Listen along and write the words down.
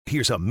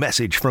Here's a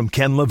message from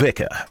Ken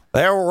LaVicka.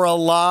 There were a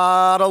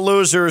lot of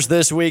losers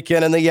this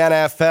weekend in the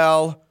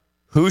NFL.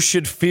 Who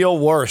should feel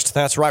worst?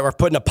 That's right, we're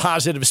putting a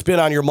positive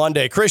spin on your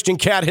Monday. Christian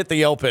Cat, hit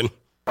the open.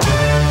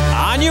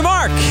 On your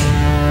mark.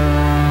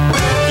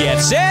 Get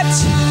set.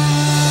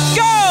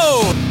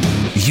 Go!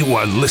 You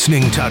are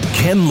listening to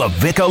Ken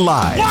LaVicka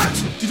Live.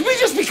 What? Did we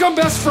just become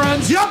best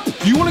friends? Yup.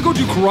 You want to go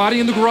do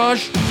karate in the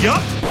garage?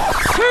 Yup.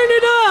 Turn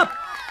it up!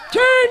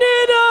 Turn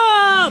it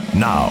up!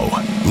 Now,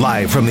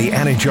 live from the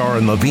Anajar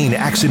and Levine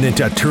Accident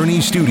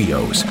Attorney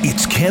Studios,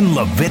 it's Ken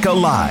LaVicka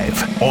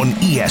Live on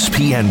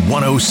ESPN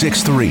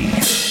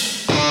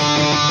 106.3.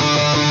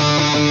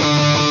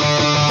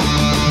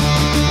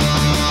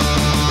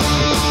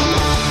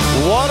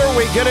 What are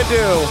we going to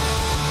do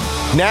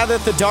now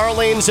that the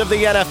darlings of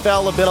the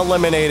NFL have been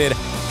eliminated?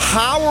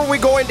 How are we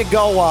going to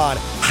go on?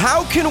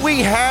 How can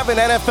we have an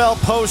NFL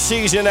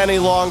postseason any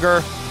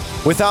longer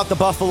without the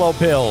Buffalo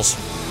Bills?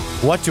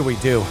 What do we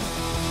do?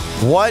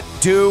 What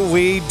do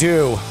we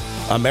do?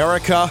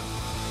 America,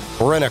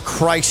 we're in a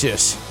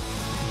crisis.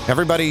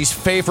 Everybody's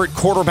favorite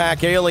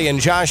quarterback alien,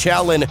 Josh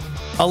Allen,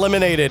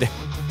 eliminated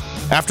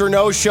after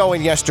no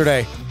showing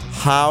yesterday.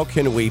 How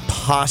can we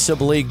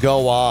possibly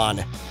go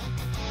on?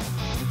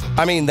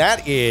 I mean,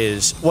 that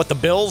is what the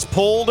Bills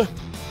pulled.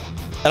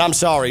 And I'm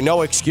sorry,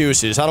 no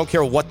excuses. I don't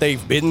care what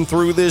they've been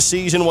through this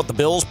season. What the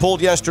Bills pulled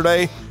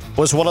yesterday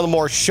was one of the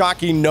more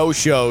shocking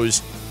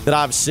no-shows that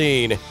I've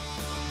seen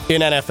in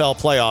NFL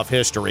playoff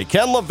history.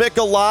 Ken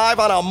LaVicka Live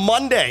on a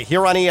Monday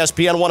here on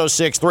ESPN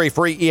 106.3,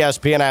 free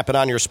ESPN app and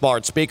on your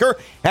smart speaker.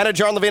 And at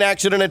John Levine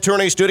Accident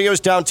Attorney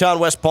Studios, downtown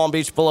West Palm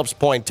Beach, Phillips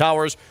Point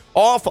Towers,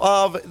 off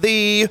of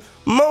the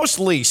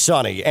mostly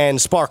sunny and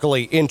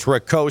sparkly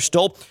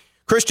intracoastal.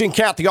 Christian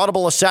Cat, the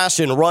audible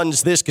assassin,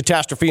 runs this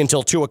catastrophe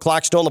until 2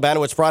 o'clock. Stone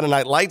Lebanowitz, Friday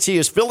Night Lights. He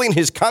is filling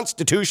his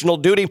constitutional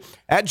duty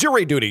at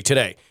jury duty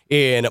today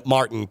in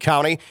Martin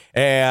County.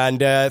 And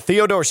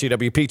Theo Dorsey,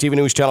 WPTV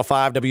News Channel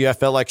 5,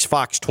 WFLX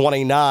Fox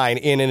 29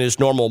 in his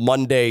normal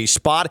Monday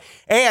spot.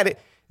 And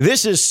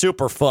this is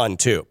super fun,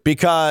 too,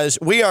 because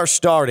we are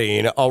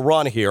starting a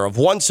run here of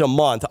once a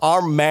month.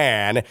 Our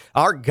man,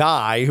 our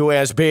guy who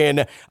has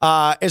been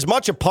as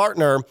much a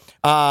partner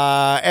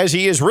as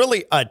he is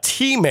really a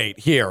teammate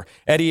here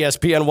at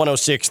ESPN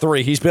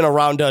 106.3. He's been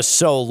around us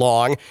so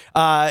long.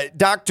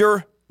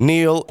 Dr.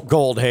 Neil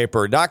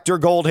Goldhaber. Dr.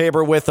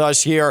 Goldhaber with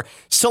us here.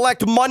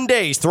 Select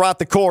Mondays throughout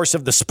the course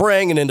of the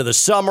spring and into the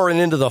summer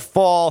and into the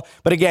fall.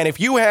 But again, if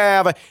you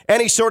have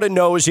any sort of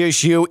nose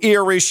issue,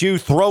 ear issue,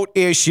 throat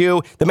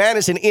issue, the man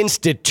is an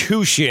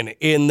institution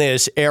in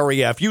this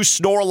area. If you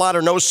snore a lot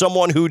or know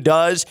someone who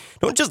does,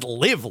 don't just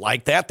live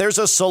like that. There's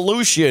a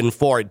solution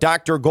for it.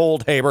 Dr.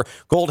 Goldhaber,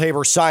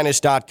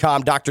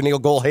 GoldhaberSinus.com. Dr. Neil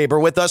Goldhaber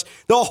with us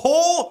the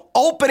whole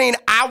opening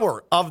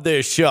hour of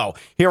this show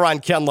here on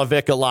Ken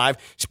LaVicka Live.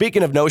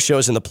 Speaking of no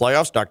shows in the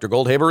playoffs, Dr.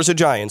 Goldhaber is a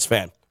Giants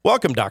fan.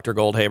 Welcome, Dr.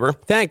 Goldhaber.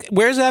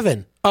 Where's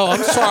Evan? Oh,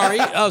 I'm sorry.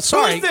 Oh,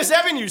 sorry. Who's this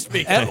Evan you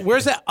speak to?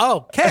 Where's that?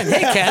 Oh, Ken.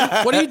 Hey,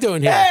 Ken. What are you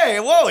doing here? Hey,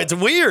 whoa, it's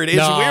weird. It's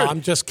weird.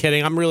 I'm just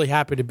kidding. I'm really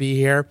happy to be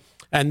here,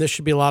 and this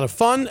should be a lot of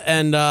fun.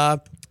 And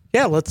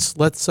yeah, let's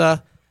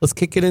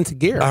kick it into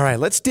gear. All right,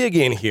 let's dig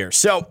in here.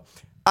 So,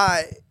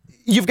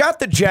 you've got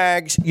the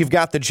Jags, you've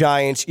got the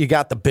Giants, you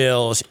got the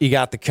Bills, you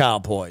got the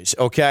Cowboys.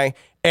 Okay.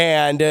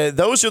 And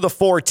those are the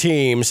four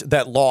teams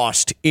that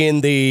lost in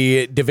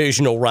the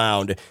divisional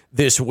round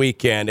this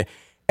weekend.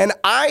 And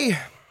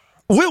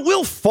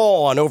we'll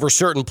fawn over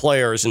certain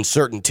players and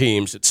certain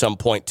teams at some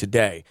point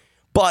today.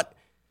 But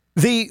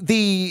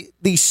the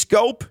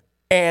scope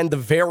and the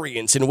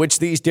variance in which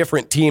these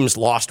different teams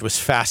lost was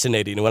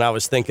fascinating when I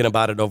was thinking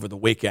about it over the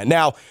weekend.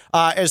 Now,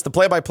 as the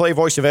play-by-play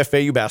voice of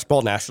FAU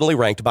basketball, nationally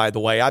ranked, by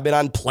the way, I've been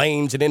on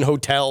planes and in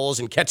hotels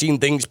and catching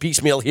things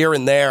piecemeal here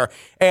and there.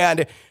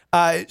 And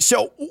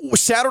so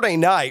Saturday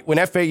night when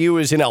FAU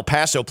is in El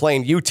Paso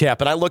playing UTEP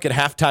and I look at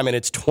halftime and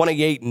it's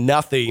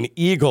 28-0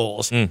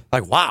 Eagles,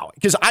 like, wow.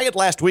 Because I had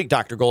last week,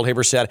 Dr.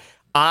 Goldhaber said,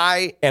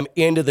 I am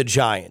into the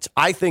Giants.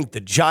 I think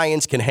the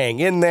Giants can hang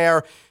in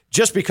there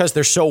just because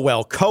they're so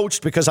well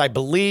coached, because I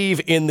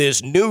believe in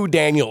this new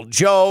Daniel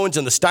Jones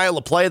and the style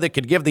of play that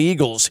could give the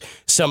Eagles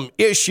some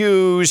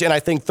issues. And I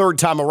think third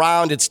time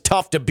around, it's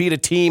tough to beat a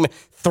team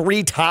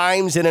 3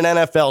 times in an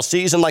NFL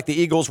season like the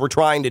Eagles were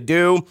trying to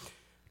do.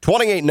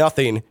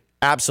 28-0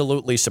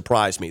 absolutely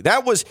surprised me.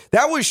 That was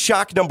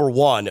shock number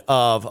one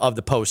of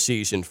the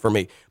postseason for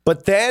me.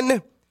 But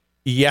then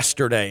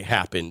yesterday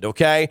happened,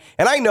 okay?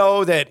 And I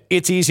know that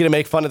it's easy to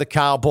make fun of the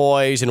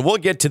Cowboys, and we'll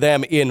get to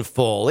them in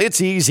full.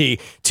 It's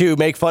easy to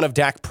make fun of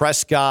Dak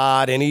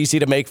Prescott and easy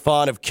to make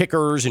fun of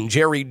kickers and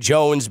Jerry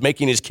Jones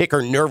making his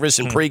kicker nervous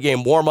in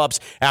pregame warmups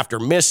after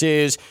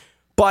misses.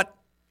 But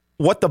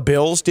what the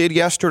Bills did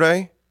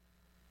yesterday,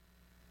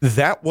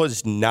 that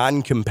was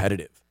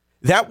non-competitive.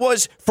 That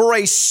was, for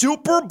a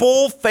Super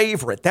Bowl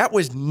favorite, that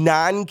was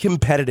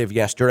non-competitive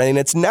yesterday. And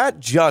it's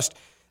not just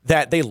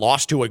that they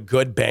lost to a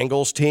good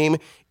Bengals team.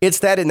 It's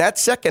that in that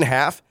second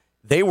half,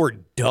 they were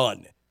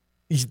done.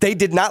 they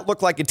did not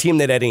look like a team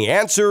that had any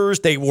answers.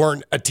 They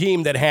weren't a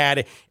team that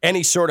had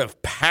any sort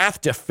of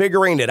path to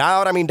figuring it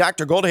out. I mean,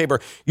 Dr. Goldhaber,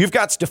 you've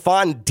got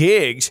Stephon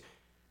Diggs,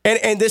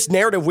 and this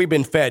narrative we've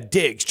been fed,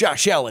 Diggs,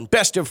 Josh Allen,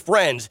 best of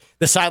friends.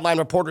 The sideline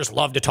reporters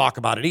love to talk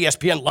about it.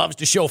 ESPN loves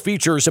to show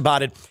features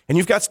about it. And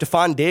you've got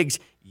Stephon Diggs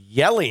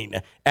yelling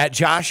at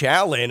Josh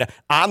Allen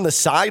on the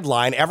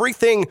sideline.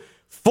 Everything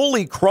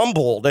fully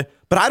crumbled.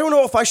 But I don't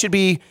know if I should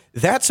be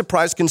that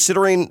surprised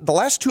considering the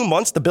last 2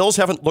 months, the Bills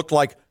haven't looked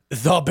like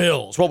the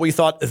Bills, what we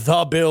thought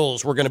the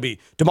Bills were going to be.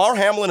 Damar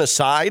Hamlin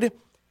aside,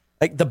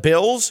 like the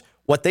Bills,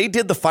 what they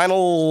did the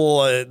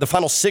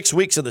final 6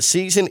 weeks of the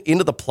season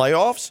into the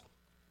playoffs,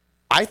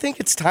 I think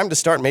it's time to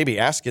start maybe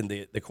asking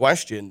the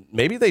question.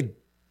 Maybe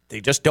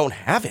they just don't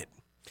have it.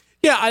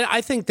 Yeah,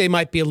 I think they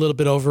might be a little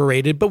bit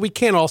overrated, but we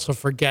can't also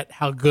forget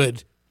how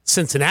good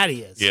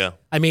Cincinnati is. Yeah.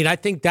 I mean, I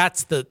think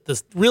that's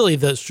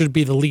should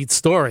be the lead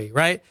story,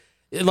 right?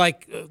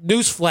 Like,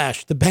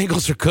 newsflash, the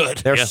Bengals are good.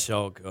 They're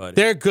so good.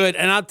 They're good.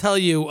 And I'll tell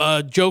you,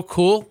 Joe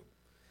Cool,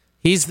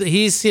 he's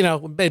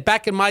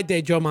back in my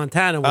day, Joe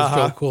Montana was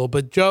Joe Cool,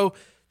 but Joe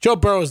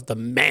Burrow is the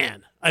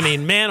man. I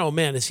mean, man, oh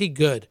man, is he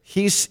good?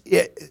 He's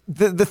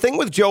the thing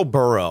with Joe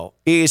Burrow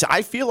is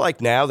I feel like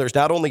now there's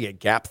not only a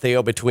gap,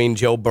 Theo, between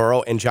Joe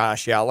Burrow and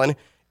Josh Allen.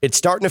 It's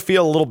starting to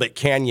feel a little bit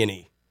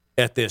canyon-y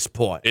at this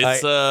point.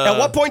 At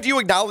what point do you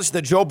acknowledge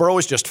that Joe Burrow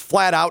is just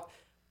flat out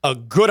a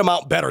good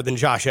amount better than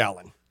Josh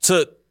Allen?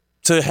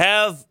 To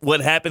have what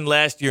happened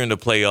last year in the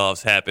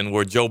playoffs happen,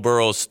 where Joe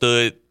Burrow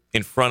stood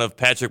in front of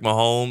Patrick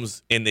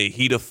Mahomes in the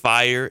heat of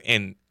fire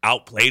and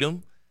outplayed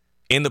him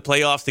in the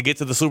playoffs to get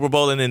to the Super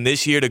Bowl, and then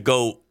this year to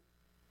go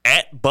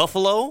at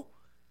Buffalo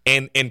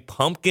and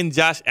pumpkin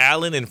Josh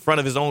Allen in front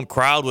of his own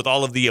crowd with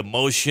all of the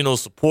emotional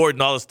support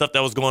and all the stuff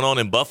that was going on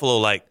in Buffalo,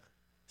 like,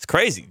 it's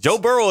crazy. Joe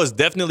Burrow has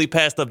definitely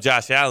passed up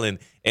Josh Allen,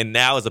 and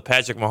now as a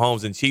Patrick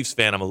Mahomes and Chiefs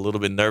fan, I'm a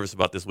little bit nervous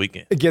about this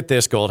weekend. Get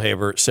this,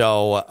 Goldhaber.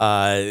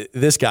 So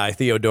this guy,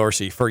 Theo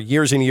Dorsey, for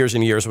years and years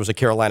and years was a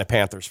Carolina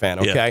Panthers fan,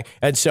 okay? Yeah.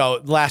 And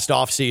so last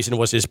offseason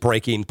was his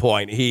breaking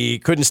point. He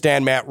couldn't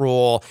stand Matt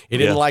Rule. He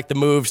didn't like the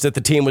moves that the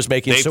team was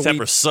making. Dave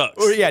Tepper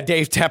sucks. Yeah,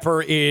 Dave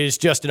Tepper is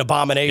just an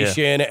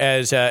abomination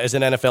as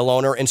an NFL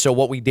owner. And so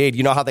what we did,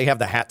 you know how they have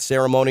the hat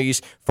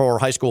ceremonies for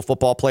high school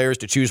football players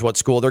to choose what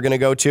school they're going to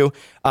go to?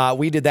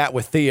 We did that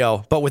with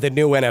Theo, but with a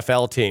new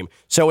NFL team.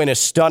 So in a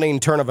stunning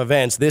turn of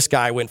events, this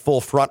guy went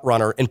full front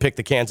runner and picked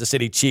the Kansas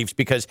City Chiefs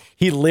because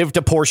he lived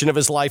a portion of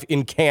his life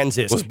in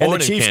Kansas. Was born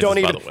and the Chiefs in Kansas, don't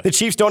even by the way. the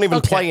Chiefs don't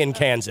even play in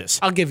Kansas.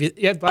 I'll give you.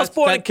 Yeah, I was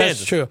born in Kansas.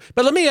 That's true.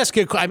 But let me ask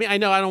you. I mean, I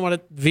know I don't want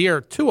to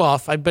veer too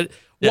off. But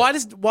why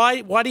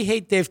do you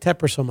hate Dave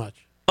Tepper so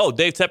much? Oh,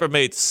 Dave Tepper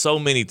made so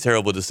many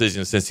terrible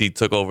decisions since he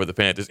took over the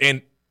Panthers,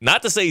 and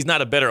not to say he's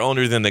not a better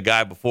owner than the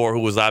guy before,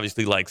 who was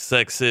obviously like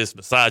sexist,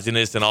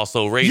 misogynist, and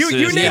also racist.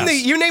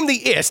 You named the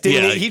ist.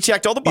 He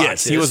checked all the boxes.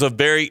 Yes, he was a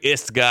very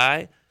ist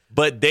guy.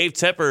 But Dave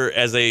Tepper,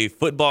 as a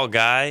football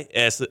guy,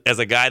 as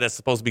a guy that's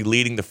supposed to be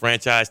leading the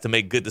franchise to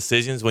make good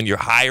decisions, when you're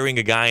hiring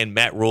a guy in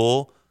Matt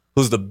Rule,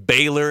 who's the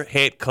Baylor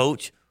head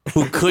coach,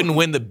 who couldn't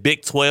win the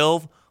Big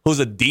 12, who's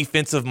a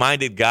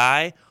defensive-minded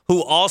guy,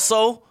 who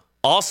also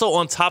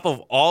on top of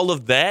all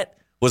of that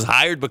was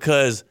hired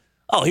because,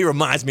 he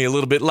reminds me a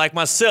little bit like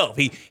myself.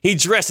 He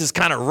dresses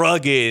kind of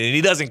rugged and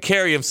he doesn't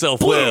carry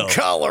himself well. Blue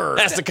collar.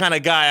 That's the kind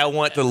of guy I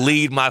want to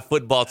lead my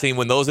football team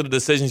when those are the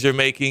decisions you're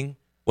making.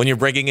 When you're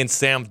bringing in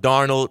Sam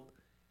Darnold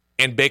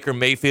and Baker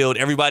Mayfield,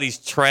 everybody's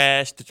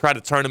trash to try to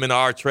turn them into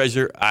our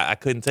treasure. I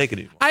couldn't take it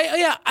anymore.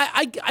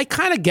 I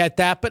kind of get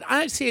that, but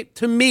I see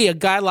to me a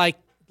guy like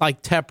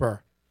Tepper.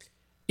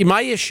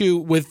 My issue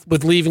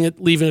with leaving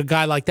a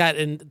guy like that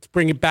and to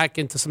bring it back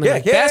into something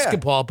like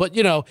basketball, but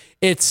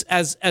it's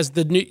as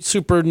the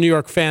super New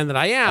York fan that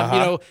I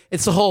am,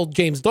 it's the whole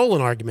James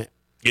Dolan argument.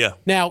 Yeah.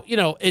 Now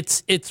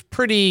it's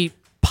pretty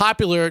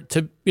popular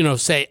to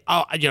say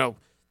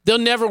they'll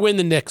never win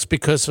the Knicks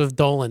because of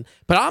Dolan,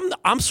 but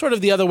I'm sort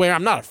of the other way.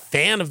 I'm not a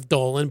fan of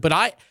Dolan, but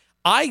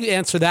I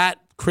answer that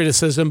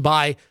criticism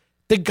by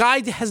the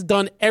guy has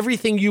done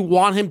everything you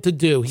want him to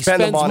do. He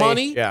spends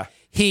money. Yeah.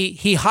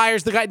 He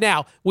hires the guy.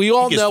 Now we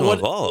all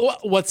know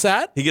what's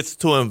that? He gets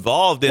too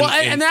involved in.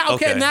 And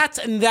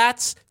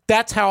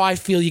that's how I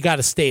feel. You got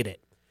to state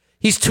it.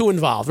 He's too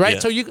involved, right? Yeah.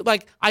 So you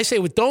like I say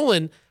with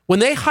Dolan, when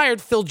they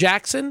hired Phil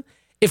Jackson,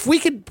 if we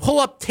could pull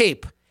up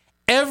tape,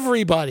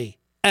 everybody,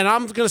 and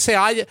I'm going to say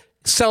I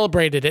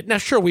celebrated it. Now,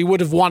 sure, we would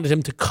have wanted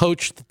him to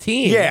coach the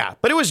team. Yeah,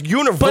 but it was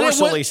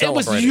universally celebrated.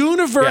 It was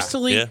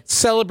universally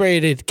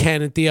celebrated,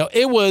 Ken and Theo.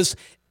 It was.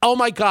 Oh,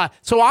 my God.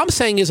 So I'm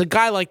saying is a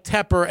guy like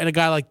Tepper and a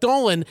guy like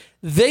Dolan,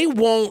 they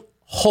won't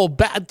hold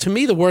back. To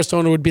me, the worst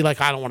owner would be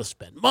like, I don't want to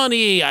spend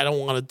money. I don't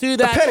want to do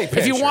that. A penny pincher.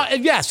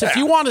 If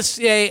you want to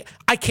say,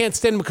 I can't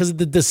stand him because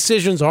the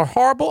decisions are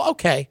horrible.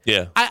 Okay.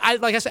 Yeah. I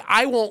like I said,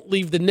 I won't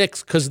leave the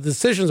Knicks because the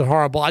decisions are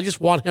horrible. I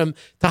just want him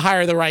to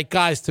hire the right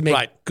guys to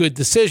make good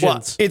decisions.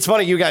 Well, it's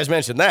funny you guys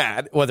mentioned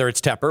that, whether it's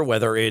Tepper,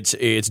 whether it's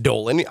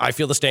Dolan. I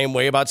feel the same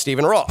way about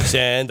Stephen Ross.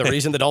 And the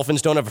reason the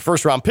Dolphins don't have a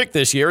first-round pick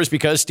this year is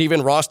because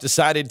Stephen Ross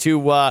decided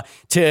to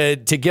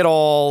get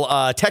all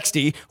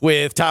texty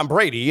with Tom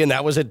Brady, and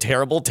that was a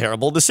terrible,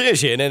 terrible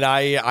decision. And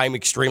I'm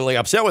extremely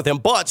upset with him.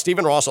 But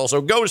Stephen Ross also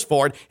goes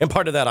for it, and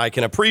part of that I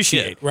can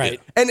appreciate. Yeah, right.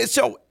 And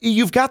so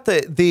you've got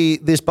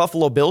this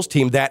Buffalo Bills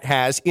team that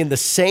has, in the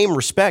same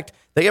respect,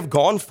 they have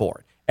gone for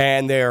it.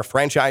 And their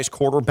franchise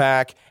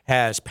quarterback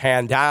has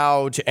panned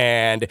out,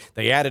 and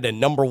they added a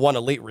number one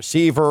elite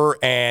receiver,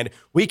 and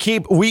we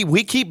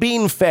keep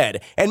being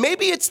fed. And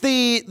maybe it's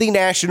the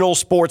national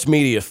sports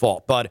media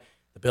fault, but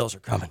the Bills are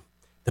coming.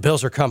 The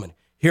Bills are coming.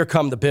 Here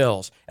come the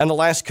Bills. And the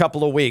last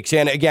couple of weeks,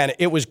 and again,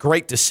 it was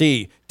great to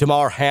see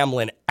Damar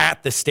Hamlin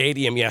at the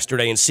stadium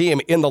yesterday and see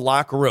him in the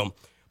locker room.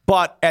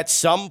 But at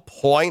some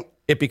point,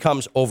 it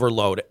becomes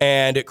overload.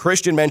 And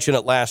Christian mentioned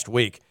it last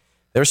week.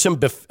 There's some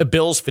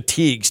Bills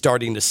fatigue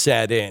starting to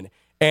set in.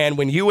 And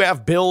when you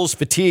have Bills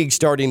fatigue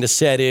starting to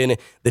set in,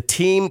 the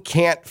team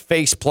can't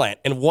face plant.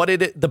 And what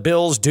did the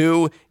Bills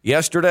do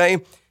yesterday?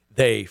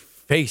 They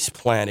face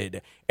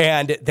planted.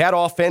 And that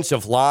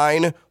offensive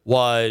line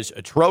was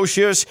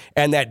atrocious.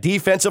 And that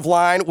defensive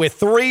line with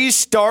 3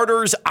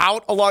 starters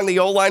out along the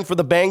O-line for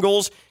the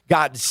Bengals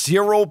got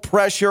 0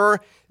 pressure.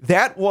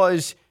 That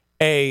was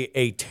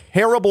a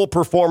terrible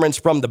performance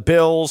from the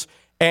Bills.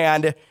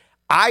 And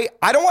I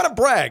don't want to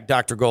brag,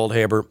 Dr.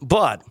 Goldhaber,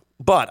 but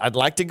I'd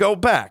like to go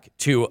back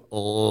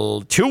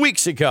to 2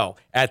 weeks ago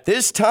at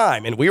this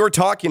time, and we were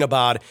talking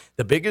about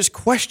the biggest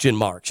question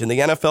marks in the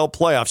NFL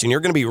playoffs, and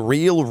you're going to be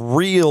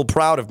real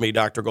proud of me,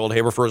 Dr.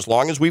 Goldhaber, for as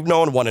long as we've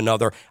known one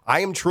another. I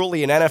am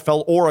truly an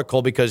NFL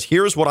oracle because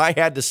here's what I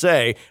had to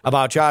say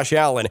about Josh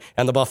Allen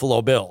and the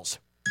Buffalo Bills.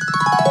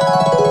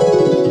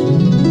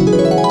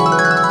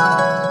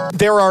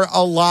 There are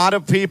a lot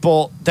of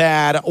people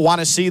that want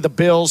to see the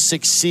Bills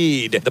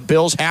succeed. The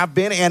Bills have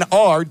been and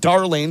are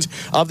darlings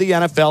of the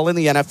NFL in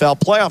the NFL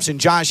playoffs, and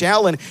Josh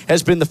Allen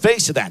has been the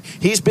face of that.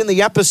 He's been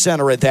the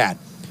epicenter of that.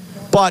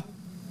 But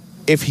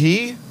if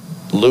he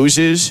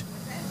loses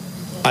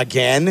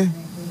again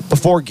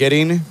before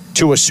getting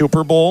to a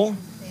Super Bowl,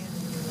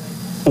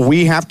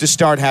 we have to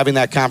start having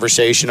that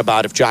conversation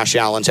about if Josh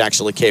Allen's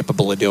actually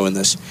capable of doing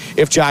this.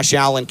 If Josh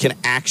Allen can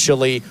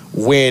actually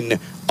win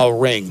a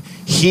ring.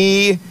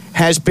 He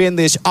has been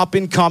this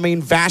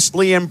up-and-coming,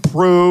 vastly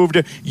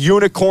improved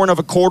unicorn of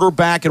a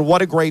quarterback, and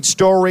what a great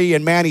story.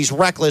 And, man, he's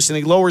reckless, and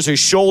he lowers his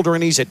shoulder,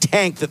 and he's a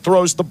tank that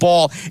throws the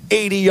ball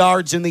 80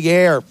 yards in the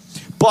air.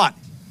 But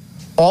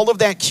all of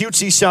that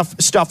cutesy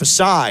stuff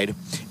aside,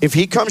 if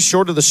he comes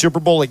short of the Super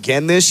Bowl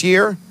again this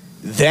year,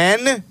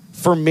 then,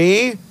 for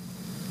me,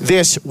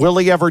 will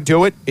he ever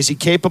do it? Is he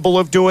capable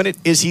of doing it?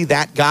 Is he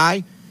that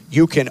guy?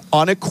 You can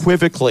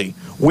unequivocally,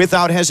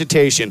 without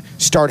hesitation,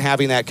 start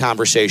having that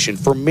conversation.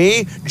 For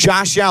me,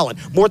 Josh Allen,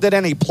 more than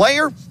any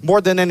player,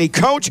 more than any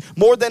coach,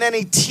 more than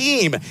any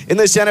team in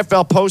this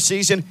NFL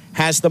postseason,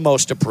 has the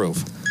most to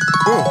prove.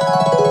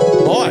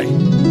 Ooh, boy.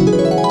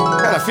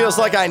 Kind of feels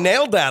like I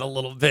nailed that a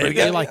little bit.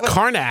 You're like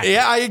Karnak.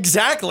 Yeah,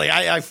 exactly.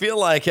 I feel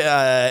like,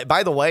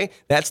 by the way,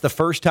 that's the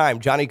first time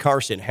Johnny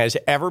Carson has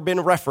ever been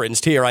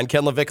referenced here on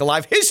Ken LaVicka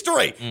Live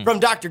history from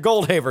Dr.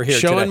 Goldhaber here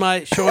showing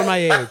today. Showing my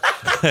age.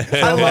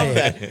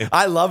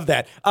 I love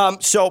that.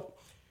 So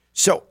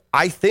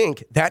I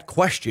think that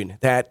question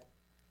that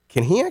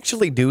can he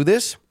actually do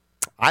this?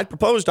 I'd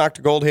propose,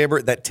 Dr.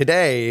 Goldhaber, that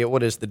today,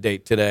 what is the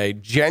date today?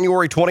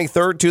 January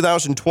 23rd,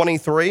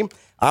 2023.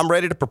 I'm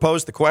ready to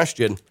propose the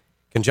question,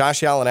 can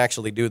Josh Allen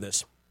actually do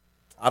this?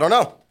 I don't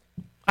know.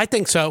 I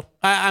think so.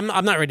 I'm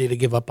not ready to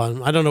give up on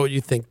him. I don't know what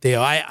you think,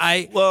 Theo.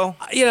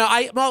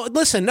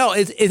 Listen, no,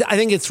 I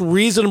think it's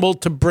reasonable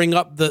to bring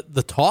up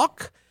the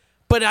talk.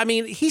 But, I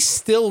mean, he's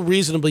still a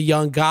reasonably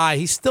young guy.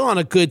 He's still on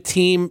a good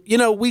team. You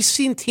know, we've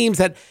seen teams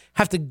that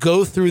have to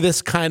go through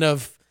this kind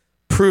of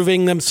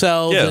proving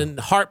themselves and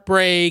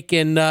heartbreak,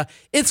 and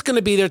it's going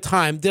to be their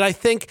time. Did I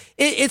think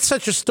it's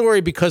such a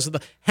story because of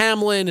the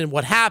Hamlin and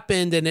what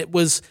happened, and it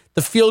was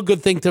the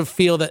feel-good thing to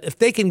feel that if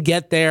they can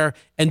get there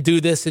and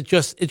do this,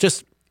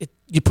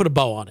 you put a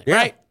bow on it,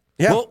 right?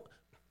 Yeah. Well,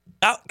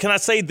 can I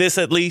say this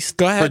at least?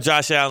 Go ahead. For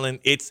Josh Allen,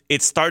 it's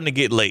starting to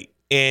get late,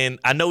 and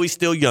I know he's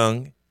still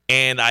young.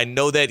 And I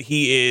know that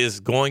he is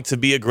going to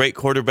be a great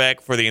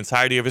quarterback for the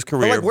entirety of his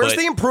career. Where's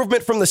the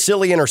improvement from the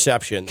silly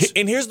interceptions?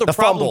 And here's the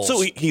problem,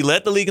 too. He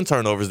led the league in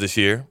turnovers this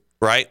year,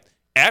 right?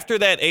 After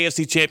that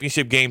AFC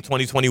Championship game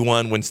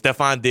 2021, when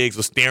Stephon Diggs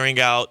was staring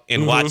out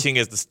and watching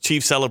as the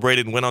Chiefs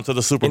celebrated and went on to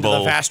the Super Bowl.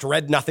 The vast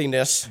red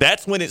nothingness.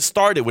 That's when it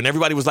started, when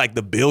everybody was like,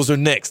 the Bills are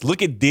next.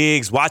 Look at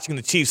Diggs watching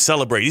the Chiefs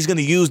celebrate. He's going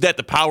to use that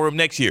to power him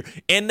next year.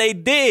 And they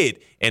did.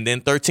 And then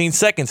 13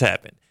 seconds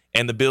happened.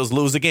 And the Bills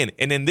lose again.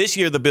 And then this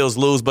year the Bills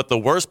lose. But the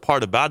worst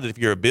part about it, if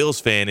you're a Bills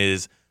fan,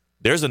 is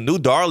there's a new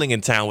darling in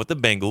town with the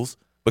Bengals.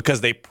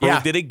 because they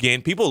proved it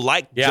again. People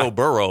like Joe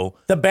Burrow.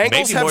 The Bengals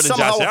maybe have more than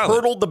somehow Josh Allen.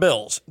 hurdled the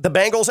Bills. The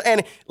Bengals,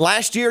 and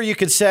last year you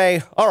could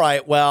say, all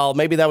right, well,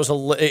 maybe that was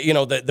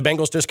the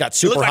Bengals just got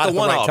super like hot a at the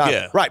right one-off, time.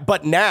 yeah. Right,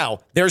 but now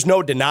there's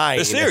no denying.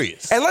 They're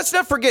serious. And let's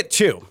not forget,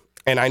 too,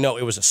 and I know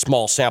it was a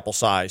small sample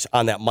size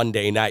on that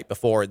Monday night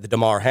before the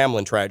Damar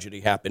Hamlin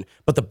tragedy happened,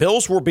 but the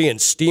Bills were being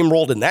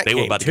steamrolled in that game,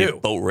 They were about to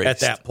get boat raced. at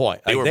that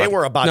point. They They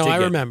were about to I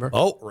get remember.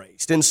 boat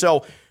raced. And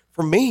so,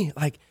 for me,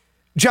 like,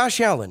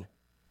 Josh Allen,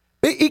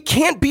 it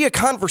can't be a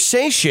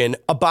conversation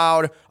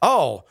about,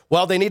 oh,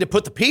 well, they need to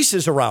put the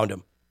pieces around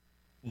him.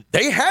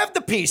 They have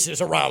the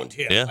pieces around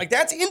him. Yeah. Like,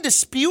 that's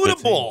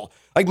indisputable.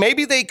 Like,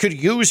 maybe they could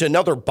use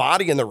another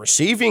body in the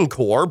receiving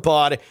core,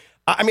 but,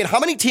 I mean, how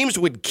many teams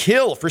would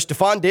kill for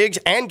Stephon Diggs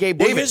and Gabe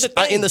Well, Davis here's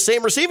the thing. in the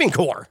same receiving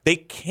core? They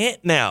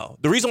can't now.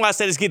 The reason why I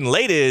said it's getting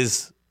late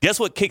is, guess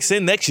what kicks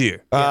in next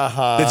year?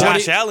 The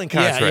Josh Allen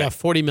contract. Yeah,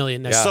 $40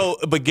 million next year. So,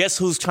 but guess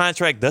whose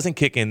contract doesn't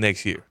kick in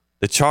next year?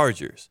 The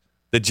Chargers,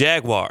 the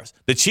Jaguars.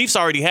 The Chiefs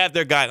already have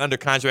their guy under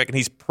contract, and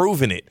he's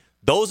proven it.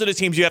 Those are the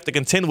teams you have to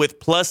contend with,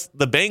 plus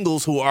the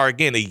Bengals, who are,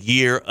 again, a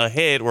year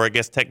ahead, or I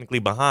guess technically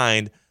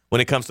behind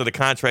when it comes to the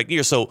contract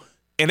year. So,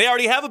 and they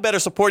already have a better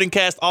supporting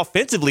cast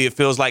offensively, it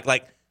feels like.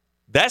 Like,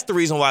 that's the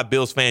reason why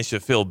Bills fans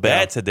should feel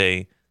bad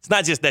today. It's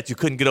not just that you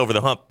couldn't get over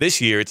the hump this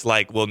year. It's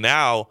like, well,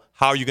 now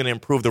how are you going to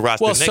improve the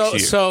roster next year?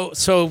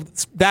 So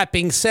that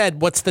being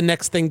said, what's the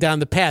next thing down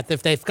the path?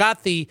 If they've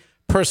got the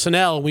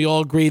personnel, we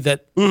all agree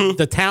that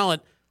the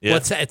talent. Yeah.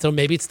 What's that? So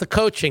maybe it's the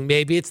coaching,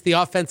 maybe it's the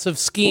offensive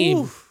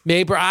scheme.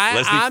 Maybe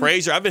Leslie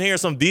Frazier. I've been hearing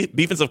some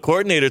defensive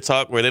coordinator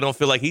talk where they don't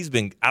feel like he's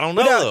been. I don't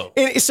know.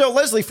 So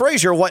Leslie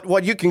Frazier,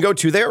 what you can go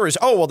to there is,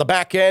 the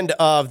back end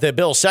of the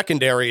Bills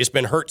secondary has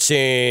been hurt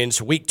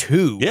since week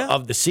 2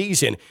 of the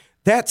season.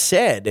 That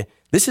said,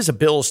 this is a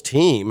Bills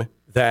team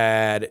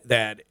that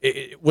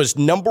it was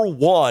the number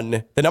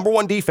one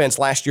defense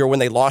last year when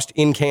they lost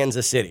in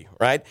Kansas City,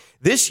 right?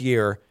 This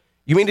year,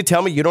 you mean to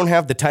tell me you don't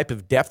have the type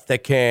of depth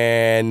that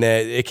can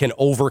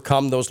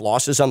overcome those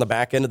losses on the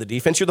back end of the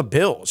defense? You're the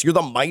Bills. You're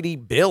the mighty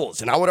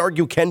Bills. And I would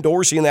argue Ken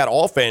Dorsey in that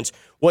offense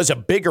was a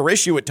bigger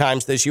issue at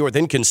times this year with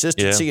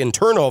inconsistency and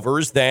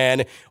turnovers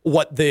than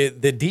what the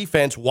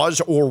defense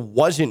was or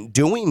wasn't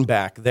doing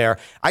back there.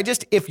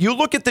 If you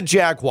look at the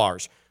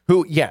Jaguars,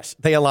 who, yes,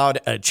 they allowed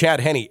a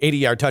Chad Henne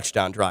 80-yard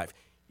touchdown drive.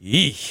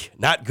 Eesh,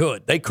 not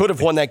good. They could have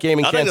won that game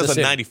in Kansas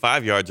City. I think it was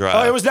a 95-yard drive.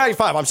 Oh, it was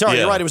 95. I'm sorry.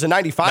 You're right. It was a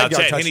 95-yard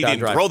touchdown Chad Henne didn't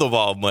drive. throw the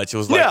ball much. It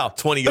was like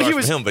 20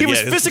 yards for him. But he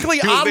was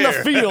physically on the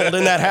field,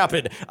 and that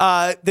happened.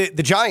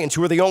 The Giants,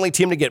 who were the only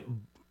team to get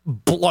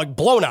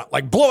blown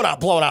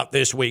out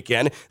this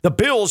weekend. The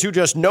Bills, who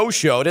just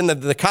no-showed, and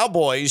the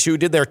Cowboys, who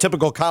did their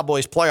typical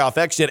Cowboys playoff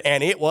exit,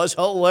 and it was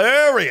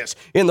hilarious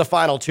in the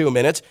final 2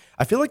 minutes.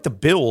 I feel like the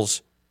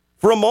Bills,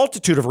 for a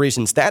multitude of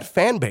reasons, that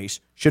fan base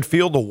should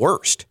feel the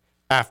worst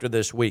after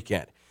this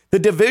weekend. The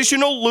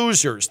divisional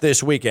losers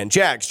this weekend,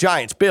 Jags,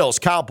 Giants, Bills,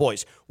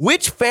 Cowboys.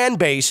 Which fan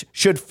base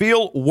should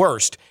feel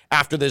worst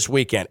after this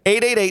weekend?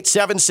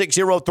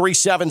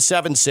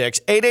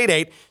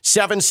 888-760-3776.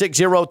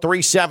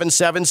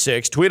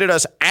 888-760-3776. Tweeted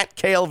us at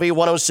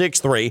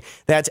KLV1063.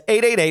 That's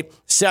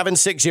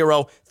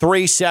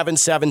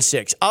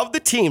 888-760-3776. Of the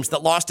teams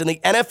that lost in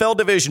the NFL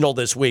divisional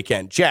this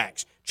weekend,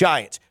 Jags,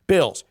 Giants,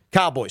 Bills,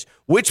 Cowboys.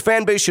 Which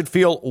fan base should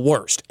feel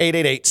worst?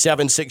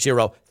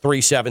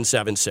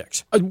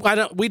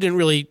 888-760-3776. We didn't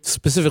really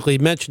specifically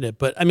mention it,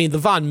 but I mean the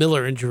Von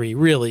Miller injury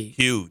really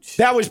huge.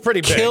 That was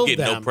pretty big. Killed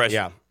Getting them. no pressure.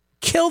 Yeah.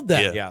 Killed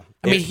them. Yeah.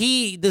 I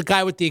mean, the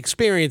guy with the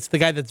experience, the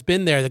guy that's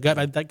been there,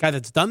 that guy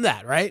that's done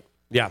that, right?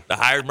 Yeah. The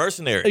hired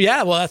mercenary.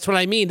 Yeah, well, that's what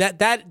I mean.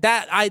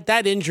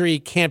 That injury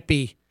can't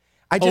be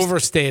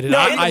overstated. And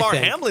I Damar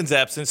think. Hamlin's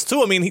absence,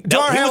 too. I mean, he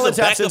Damar was Hamlin's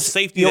a backup absence,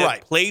 safety you're that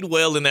right. played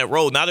well in that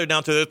role. Now they're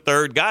down to their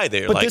third guy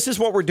there. But this is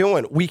what we're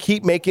doing. We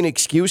keep making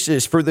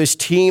excuses for this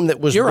team that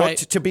was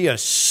looked to be a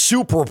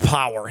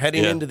superpower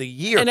heading into the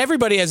year. And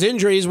everybody has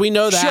injuries. We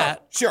know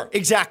that. Sure,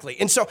 exactly.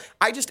 And so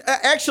I just,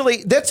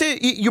 actually, that's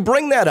it. You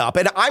bring that up,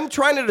 and I'm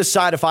trying to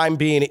decide if I'm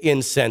being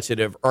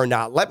insensitive or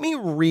not. Let me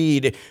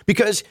read,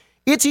 because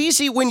it's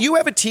easy when you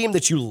have a team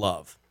that you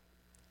love.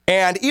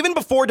 And even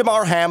before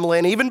Damar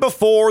Hamlin, even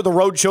before the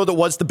roadshow that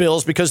was the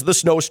Bills because of the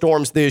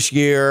snowstorms this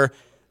year,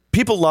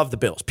 people love the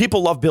Bills.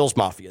 People love Bills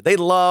Mafia. They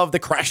love the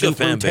crashing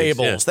through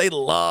tables. They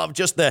love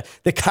just the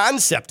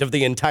concept of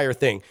the entire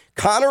thing.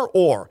 Connor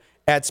Orr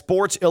at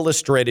Sports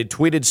Illustrated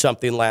tweeted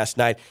something last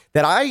night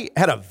that I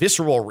had a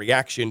visceral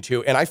reaction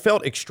to, and I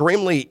felt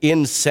extremely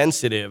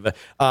insensitive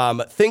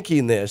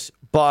thinking this,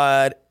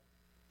 but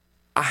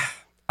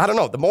I don't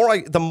know. The more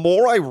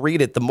I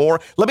read it, the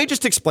more. Let me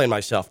just explain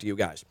myself to you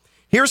guys.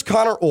 Here's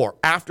Connor Orr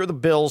after the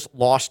Bills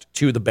lost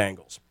to the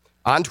Bengals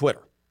on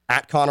Twitter,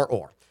 at Connor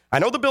Orr. I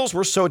know the Bills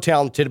were so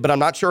talented, but I'm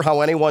not sure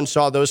how anyone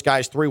saw those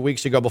guys 3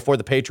 weeks ago before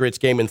the Patriots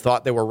game and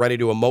thought they were ready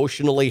to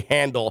emotionally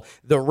handle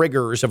the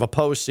rigors of a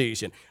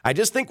postseason. I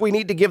just think we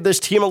need to give this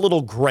team a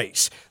little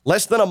grace.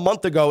 Less than a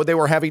month ago, they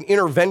were having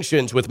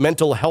interventions with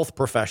mental health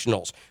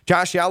professionals.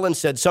 Josh Allen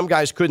said some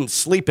guys couldn't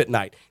sleep at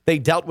night. They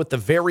dealt with the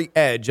very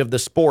edge of the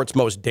sport's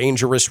most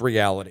dangerous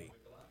reality.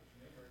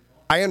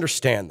 I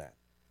understand that.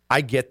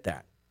 I get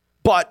that.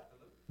 But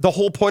the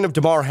whole point of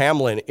Damar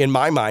Hamlin, in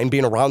my mind,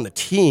 being around the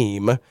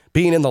team,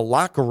 being in the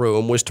locker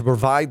room, was to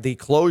provide the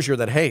closure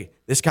that, hey,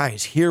 this guy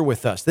is here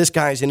with us. This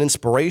guy's an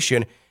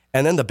inspiration.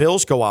 And then the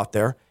Bills go out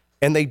there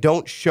and they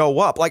don't show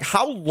up. Like,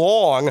 how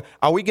long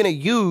are we going to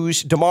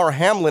use Damar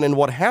Hamlin and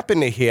what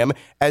happened to him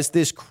as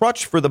this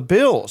crutch for the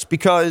Bills?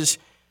 Because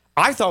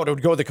I thought it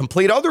would go the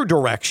complete other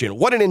direction.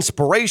 What an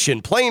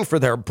inspiration, playing for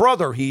their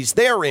brother. He's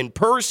there in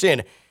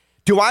person.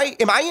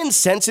 Am I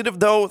insensitive,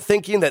 though,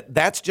 thinking that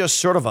that's just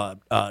sort of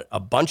a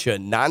bunch of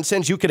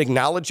nonsense? You could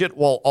acknowledge it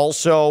while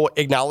also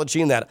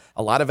acknowledging that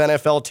a lot of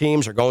NFL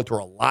teams are going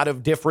through a lot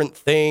of different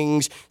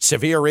things,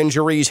 severe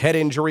injuries, head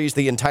injuries,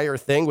 the entire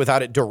thing,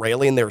 without it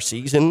derailing their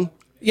season.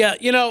 Yeah,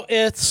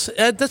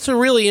 that's a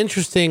really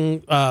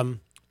interesting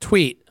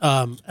tweet,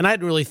 and I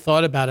hadn't really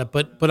thought about it.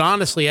 But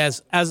honestly,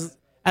 as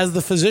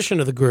the physician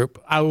of the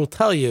group, I will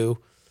tell you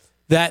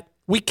that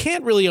we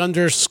can't really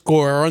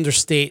underscore or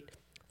understate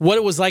what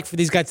it was like for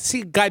these guys to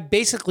see a guy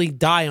basically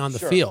die on the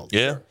field.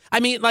 Yeah. I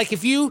mean, like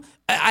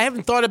I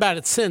haven't thought about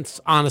it since,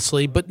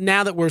 honestly, but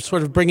now that we're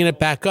sort of bringing it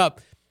back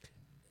up,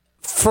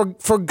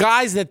 for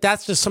guys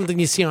that's just something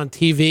you see on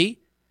TV,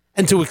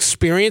 and to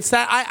experience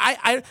that,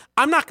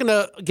 I'm not going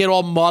to get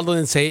all maudlin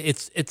and say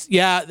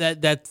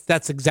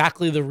that's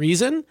exactly the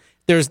reason.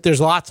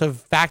 There's lots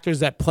of factors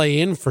that play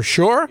in for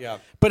sure. Yeah.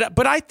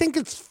 But I think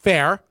it's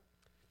fair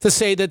to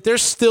say that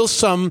there's still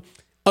some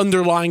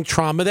underlying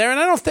trauma there, and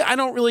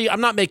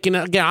I'm not making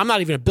it, again, I'm not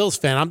even a Bills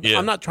fan.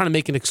 I'm not trying to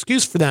make an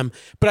excuse for them,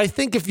 but I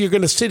think if you're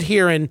going to sit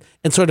here and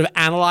sort of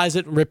analyze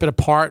it and rip it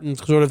apart and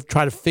sort of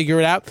try to figure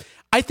it out,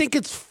 I think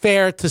it's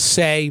fair to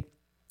say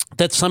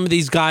that some of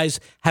these guys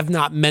have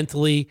not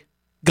mentally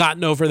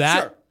gotten over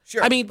that.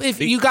 Sure. I mean,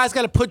 if you guys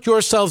got to put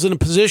yourselves in a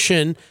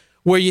position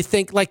where you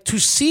think, like, to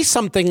see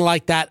something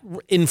like that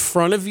in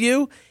front of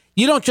you,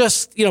 you don't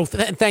just,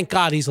 thank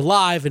God he's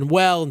alive and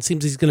well and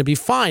seems he's going to be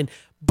fine.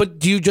 But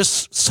do you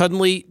just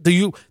suddenly,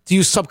 do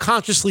you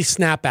subconsciously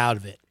snap out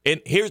of it?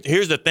 And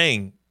here's the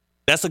thing.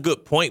 That's a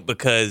good point,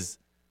 because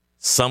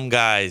some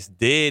guys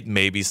did,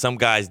 maybe some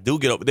guys do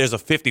get over. There's a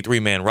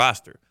 53-man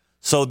roster.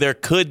 So there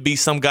could be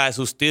some guys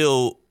who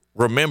still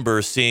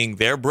remember seeing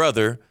their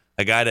brother,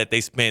 a guy that they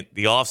spent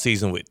the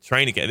offseason with,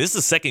 training camp. This is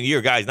a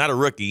second-year guy. He's not a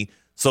rookie.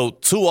 So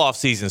 2 off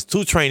seasons,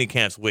 2 training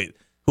camps with,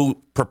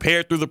 who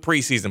prepared through the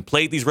preseason,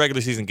 played these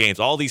regular season games,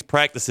 all these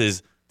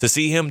practices, to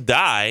see him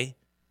die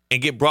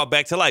and get brought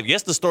back to life.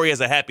 Yes, the story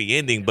has a happy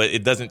ending, but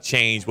it doesn't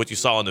change what you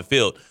saw on the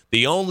field.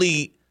 The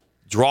only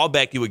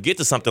drawback you would get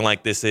to something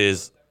like this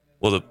is,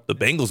 well, the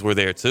Bengals were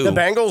there too. The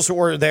Bengals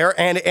were there,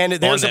 and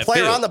there's a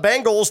player on the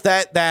Bengals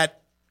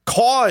that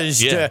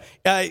caused,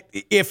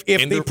 if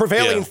the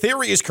prevailing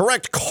theory is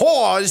correct,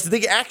 caused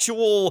the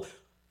actual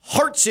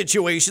heart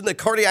situation, the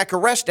cardiac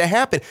arrest to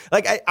happen.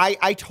 Like,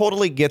 I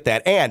totally get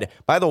that. And,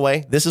 by the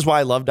way, this is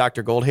why I love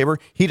Dr. Goldhaber.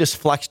 He just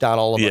flexed on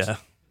all of us.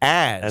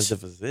 As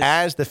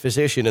the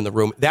physician in the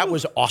room. That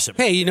was awesome.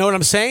 Hey, you know what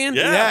I'm saying?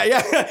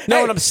 Yeah.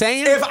 Know what I'm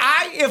saying? If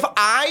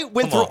I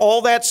went through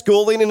all that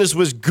schooling and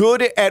was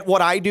good at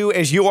what I do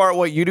as you are at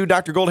what you do,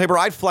 Dr. Goldhaber,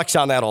 I'd flex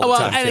on that all the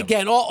time. And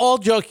again, all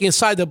joking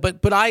aside, though,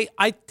 but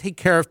I take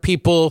care of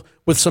people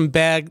with some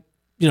bad,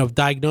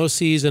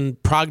 diagnoses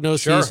and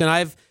prognoses, and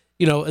I've,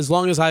 as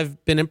long as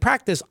I've been in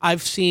practice,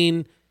 I've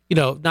seen,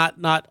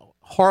 not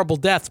horrible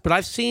deaths, but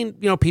I've seen,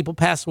 people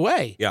pass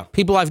away. Yeah.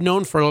 People I've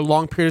known for a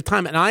long period of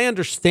time. And I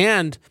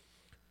understand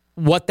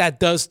what that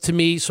does to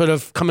me, sort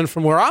of coming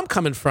from where I'm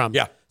coming from.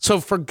 Yeah.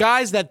 So for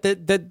guys that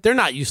they're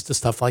not used to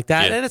stuff like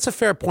that, and it's a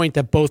fair point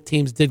that both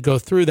teams did go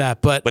through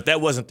that, but that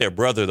wasn't their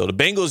brother, though. The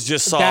Bengals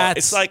just saw,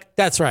 it's like,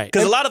 that's right.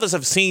 Because a lot of us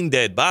have seen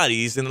dead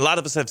bodies, and a lot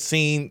of us have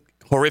seen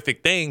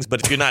horrific things,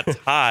 but if you're not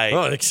tied.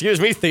 Oh,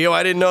 excuse me, Theo.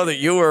 I didn't know that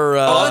you were.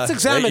 Let's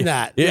examine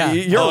that. Yeah.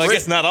 I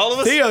guess not all of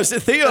us.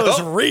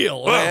 Theo's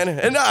real, man.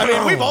 And I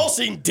mean, we've all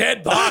seen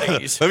dead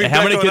bodies. How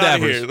many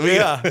cadavers?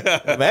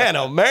 Yeah. Man,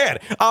 oh man.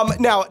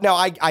 Now,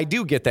 I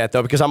do get that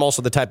though, because I'm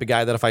also the type of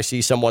guy that if I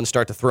see someone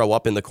start to throw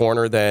up in the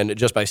corner, then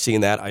just by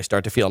seeing that, I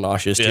start to feel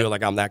nauseous too.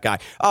 Like I'm that guy.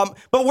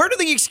 But where do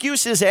the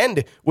excuses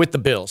end with the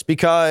Bills?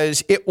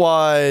 Because it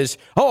was,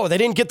 they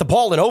didn't get the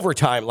ball in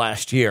overtime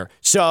last year,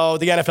 so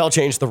the NFL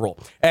changed the rule.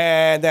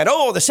 And then,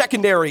 the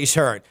secondary's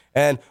hurt.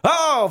 And,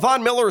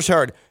 Von Miller's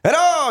hurt. And,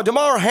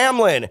 Damar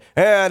Hamlin.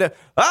 And,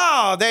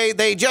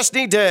 they just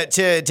need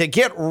to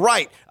get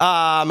right.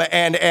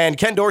 And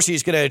Ken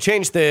Dorsey's going to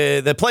change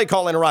the play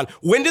calling around.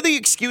 When do the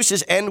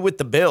excuses end with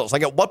the Bills?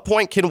 Like, at what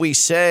point can we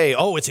say,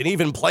 it's an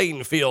even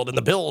playing field and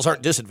the Bills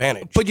aren't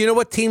disadvantaged? But you know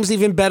what team's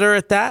even better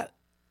at that?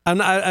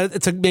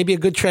 It's maybe a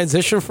good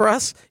transition for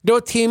us. You know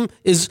what team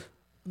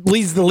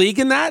leads the league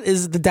in that?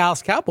 Is the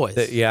Dallas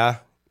Cowboys.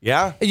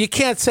 Yeah. You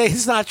can't say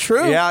it's not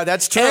true. Yeah,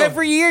 that's true.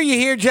 Every year you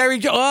hear Jerry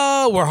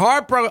Jones, we're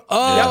heartbroken.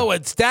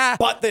 It's that.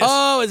 But this.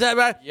 Is that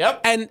right? Yep.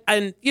 And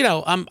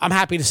I'm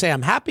happy to say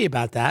I'm happy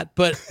about that.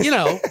 But,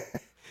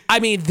 I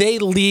mean, they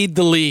lead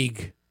the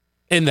league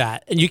in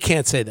that, and you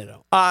can't say they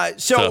don't.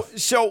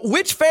 So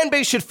which fan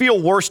base should feel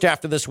worst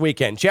after this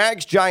weekend?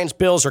 Jags, Giants,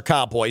 Bills, or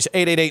Cowboys?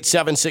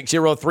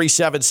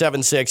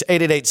 888-760-3776.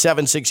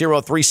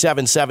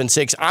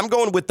 888-760-3776. I'm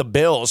going with the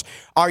Bills.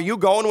 Are you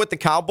going with the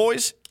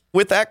Cowboys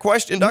with that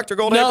question, Dr.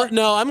 Goldhaber?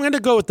 No, I'm going to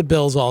go with the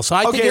Bills also.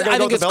 I think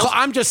it's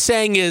I'm just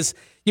saying is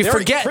you They're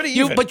forget pretty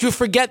even. but you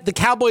forget the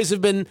Cowboys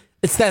have been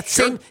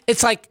same.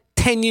 It's like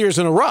 10 years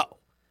in a row.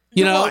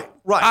 You know,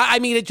 right. I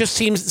mean, it just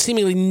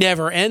seemingly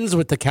never ends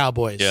with the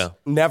Cowboys. Yeah,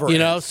 never. You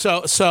know,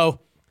 so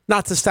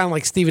not to sound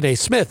like Stephen A.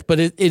 Smith, but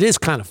it is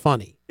kind of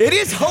funny. It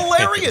is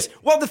hilarious.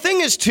 Well, the thing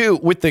is, too,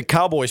 with the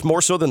Cowboys,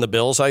 more so than the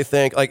Bills, I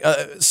think, like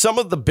some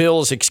of the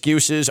Bills'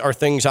 excuses are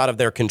things out of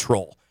their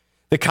control.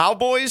 The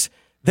Cowboys,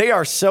 they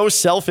are so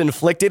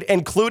self-inflicted,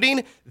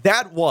 including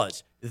that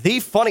was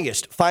the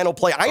funniest final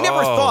play. I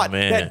never thought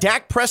that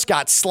Dak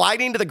Prescott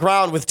sliding to the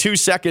ground with 2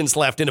 seconds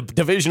left in a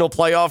divisional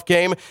playoff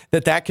game,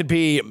 that could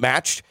be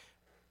matched,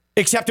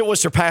 except it was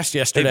surpassed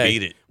yesterday. They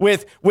beat it.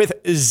 With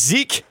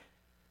Zeke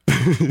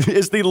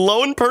is the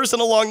lone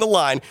person along the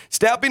line,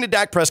 snapping to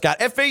Dak Prescott.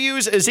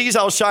 FAU's Azeez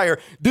Al-Shire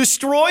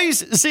destroys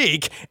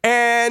Zeke,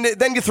 and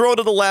then you throw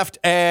to the left,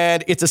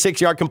 and it's a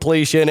 6-yard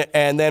completion,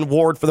 and then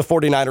Ward for the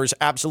 49ers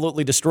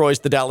absolutely destroys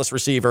the Dallas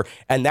receiver,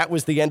 and that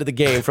was the end of the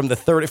game from the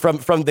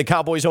from the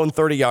Cowboys' own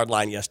 30-yard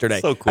line yesterday.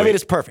 So quick. I mean,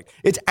 it's perfect.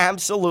 It's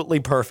absolutely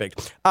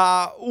perfect.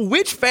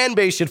 Which fan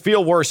base should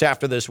feel worse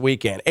after this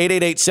weekend?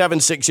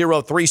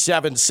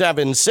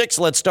 888-760-3776.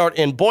 Let's start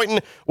in Boynton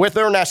with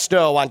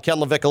Ernesto on Ken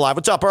LaVicka Live.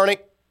 What's up, Ernie?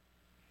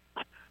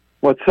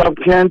 What's up,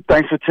 Ken?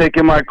 Thanks for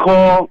taking my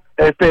call.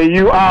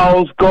 FAU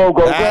Owls, go,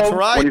 go, That's go.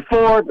 right.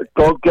 24,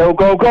 go, go,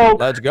 go, go.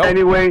 Let's go.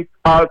 Anyway,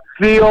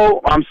 Theo,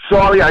 I'm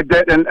sorry I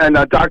did, and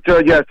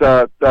Doctor, yes,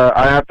 I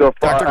have to.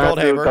 Dr.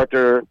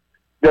 Goldhaber.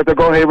 Dr.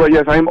 Goldhaber,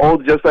 yes, I'm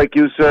old just like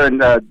you, sir, and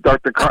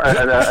Dr.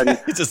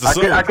 He just I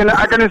can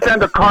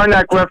understand the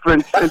Karnak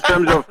reference in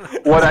terms of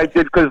what I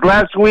did, because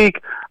last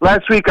week I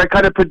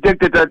kind of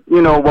predicted that,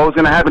 what was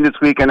going to happen this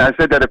week, and I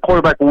said that a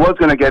quarterback was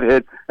going to get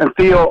hit. And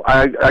Theo,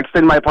 I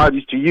extend my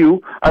apologies to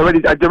you. I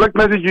direct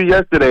messaged you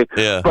yesterday,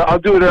 but I'll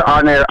do it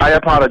on air. I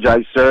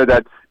apologize, sir,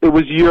 that it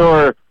was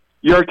your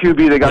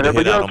QB that got hit,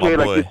 but you're okay,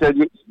 like you said.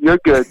 You're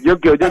good. You're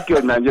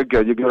good, man. You're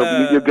good.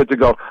 You're good to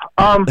go.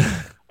 Oh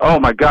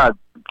my God.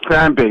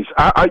 Fan base.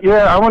 I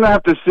want to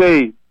have to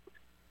say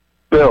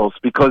Bills,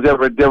 because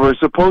they were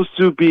supposed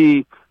to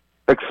be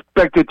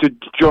expected to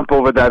jump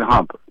over that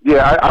hump.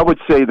 Yeah, I would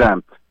say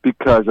them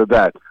because of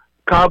that.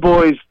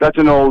 Cowboys, that's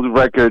an old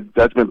record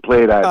that's been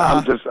played at.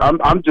 I'm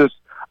just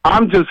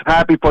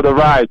happy for the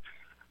ride.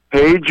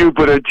 Hey,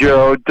 Jupiter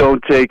Joe,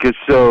 don't take it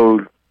so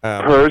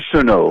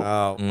personal.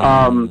 Well,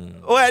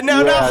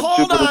 now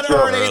hold on,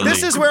 Ernie.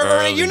 This is where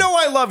Ernie. You know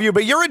I love you,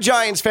 but you're a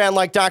Giants fan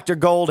like Dr.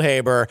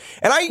 Goldhaber,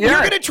 and you're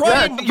going to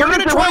try and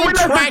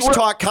trash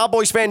talk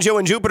Cowboys fan Joe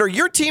and Jupiter.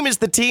 Your team is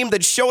the team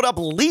that showed up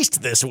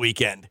least this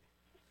weekend.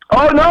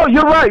 Oh no,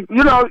 you're right.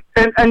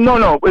 And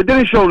no, it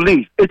didn't show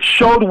least. It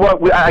showed what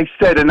I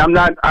said, and I'm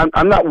not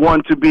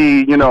one to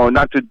be,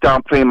 not to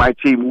downplay my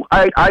team.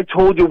 I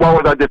told you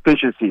what was our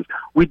deficiencies.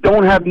 We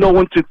don't have no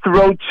one to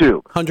throw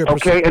to. 100%.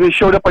 Okay, and it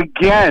showed up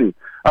again.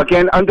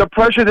 Again, under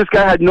pressure, this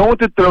guy had no one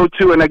to throw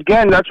to, and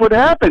again, that's what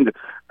happened.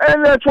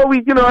 And that's what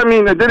it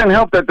didn't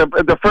help that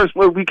the first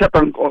we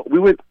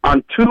went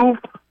on two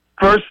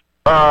first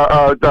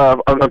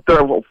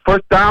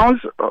first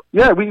downs.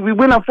 Yeah, we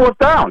win on fourth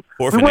down.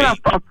 We went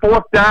on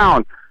fourth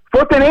down,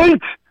 4th and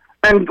 8,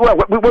 and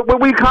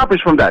what we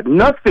accomplished from that?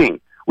 Nothing.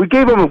 We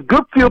gave them a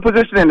good field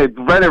position, and they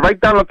ran it right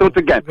down our throats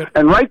again.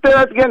 And right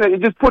there again,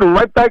 it just put them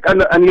right back on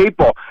the 8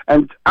 ball.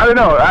 And I don't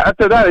know.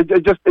 After that,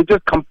 it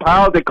just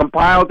compiled. It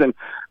compiled, and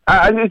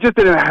it just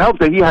didn't help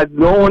that he had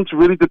no one to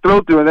really to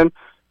throw to. And then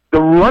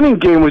the running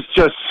game was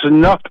just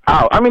snuffed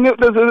out. I mean,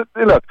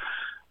 look.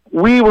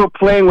 We were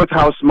playing with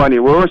house money.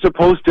 We were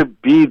supposed to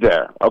be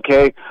there,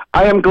 okay?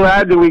 I am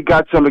glad that we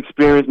got some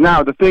experience.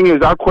 Now, the thing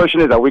is, our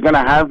question is, are we going to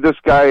have this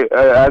guy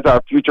as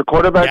our future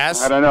quarterback?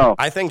 Yes. I don't know.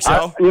 I think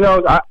so.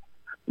 I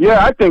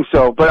think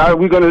so. But are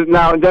we going to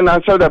now? And then I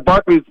saw that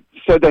Barkley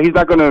said that he's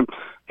not going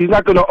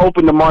to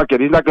open the market.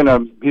 He's not going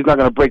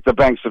to break the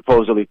bank,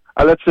 supposedly.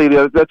 Let's see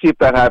if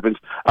that happens.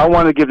 I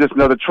want to give this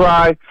another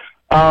try.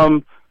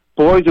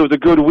 Boys, it was a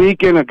good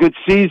weekend, a good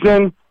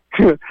season.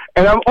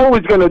 And I'm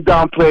always going to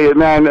downplay it,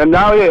 man. And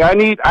now, I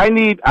need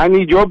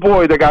your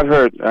boy that got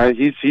hurt.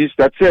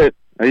 That's it.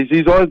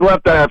 He's always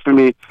left that after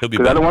me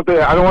because I don't want the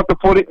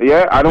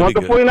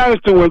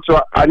 49ers to win.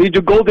 So I need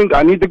the golden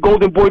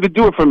boy to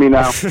do it for me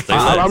now.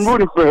 I'm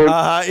rooting for him.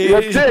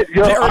 That's it.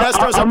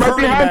 I'm right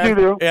behind you,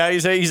 dude. Yeah,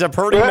 he's a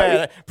pretty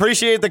man.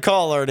 Appreciate the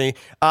call, Ernie.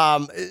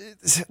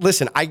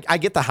 Listen, I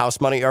get the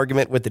house money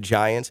argument with the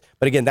Giants,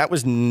 but again, that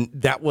was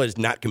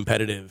not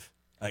competitive.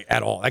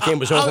 At all. That game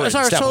was over.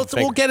 So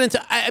we'll get into.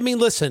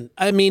 Listen.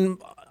 I'm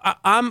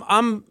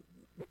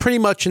pretty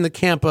much in the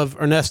camp of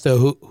Ernesto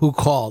who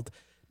called.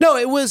 No,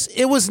 it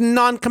was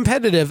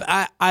non-competitive.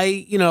 I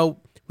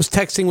was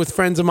texting with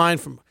friends of mine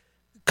from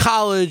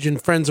college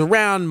and friends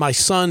around. My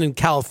son in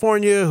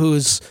California,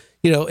 who's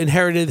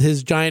inherited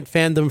his Giant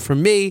fandom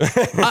from me.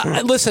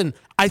 Listen,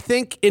 I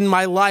think in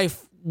my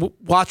life,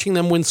 watching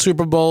them win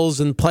Super Bowls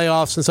and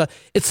playoffs and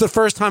stuff, it's the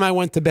first time I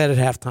went to bed at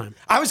halftime.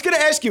 I was going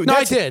to ask you. No,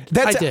 I did.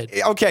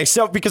 Okay,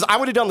 so because I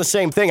would have done the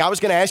same thing. I was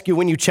going to ask you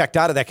when you checked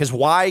out of that, because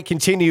why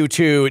continue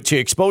to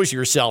expose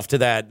yourself to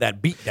that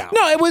beatdown?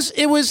 No, it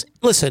was.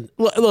 Listen,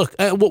 look,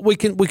 we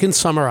can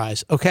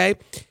summarize. Okay,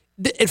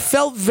 it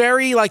felt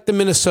very like the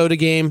Minnesota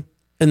game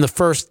in the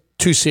first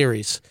two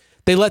series.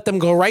 They let them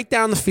go right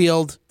down the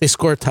field. They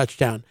score a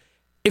touchdown.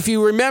 If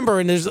you remember,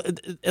 and there's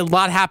a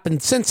lot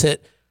happened since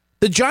it.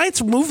 The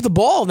Giants moved the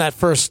ball in that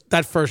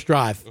first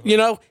drive.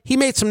 He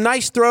made some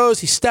nice throws.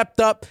 He stepped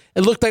up.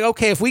 It looked like,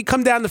 okay, if we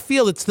come down the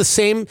field, it's the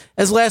same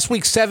as last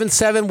week,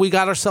 7-7. We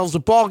got ourselves a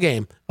ball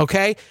game,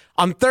 okay?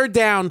 On third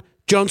down,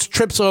 Jones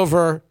trips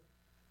over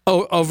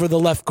the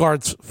left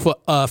guard's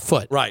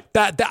foot. Right.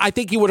 That I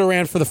think he would have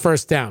ran for the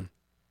first down.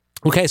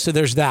 Okay, so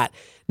there's that.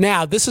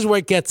 Now, this is where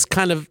it gets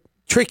kind of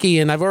tricky,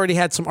 and I've already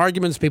had some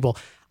arguments with people.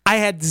 I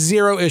had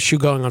zero issue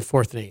going on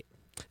 4th and 8.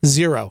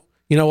 Zero.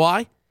 You know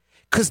why?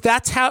 Because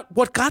that's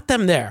what got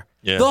them there.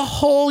 Yeah. The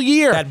whole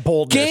year. That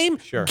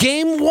boldness.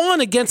 Game 1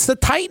 against the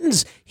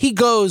Titans, he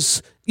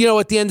goes,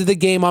 at the end of the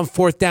game on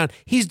 4th down.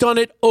 He's done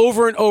it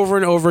over and over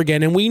and over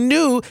again. And we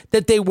knew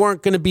that they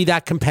weren't going to be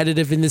that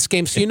competitive in this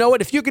game. So you know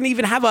what? If you're going to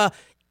even have a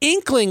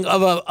inkling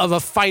of a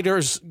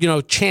fighter's,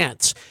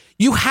 chance,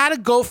 you had to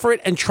go for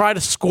it and try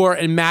to score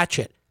and match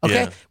it.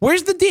 Okay? Yeah.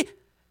 Where's the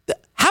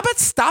how about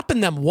stopping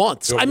them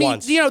once?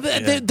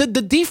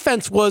 The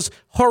defense was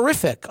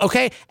horrific,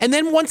 okay? And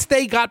then once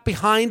they got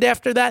behind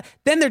after that,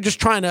 then they're just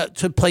trying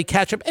to play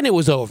catch up, and it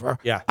was over.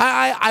 Yeah.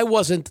 I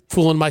wasn't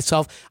fooling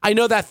myself. I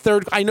know the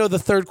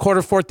third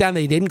quarter, 4th down,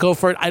 they didn't go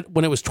for it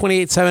when it was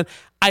 28-7.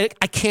 I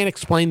can't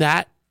explain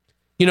that.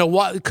 You know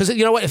what? Because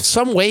you know what? If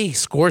some way he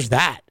scores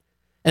that,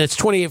 and it's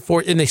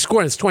 28-4, and they score,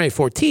 and it's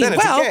 28-14.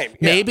 Well, a game. Yeah.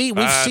 Maybe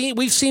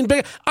we've seen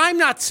bigger. I'm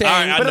not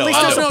saying, but at least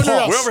there's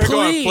no. We're over here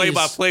going play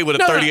by play with a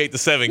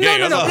 38-7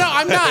 game. No,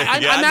 I'm not.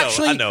 I'm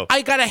actually.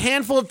 I got a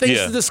handful of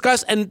things to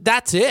discuss, and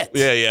that's it.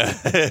 Yeah.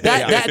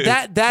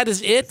 That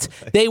is it.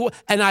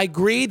 And I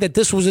agree that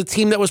this was a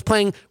team that was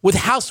playing with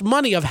house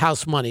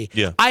money.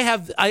 Yeah.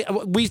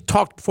 We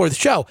talked before the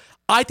show.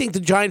 I think the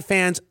Giant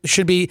fans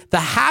should be the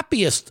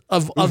happiest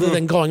other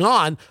than going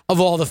on, of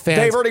all the fans.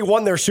 They've already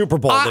won their Super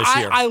Bowl this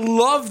year. I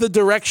love the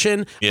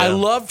direction. Yeah. I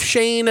love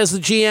Shane as the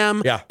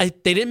GM. Yeah.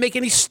 They didn't make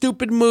any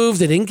stupid moves.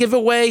 They didn't give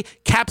away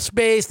cap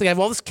space. They have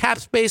all this cap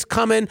space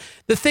coming.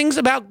 The things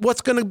about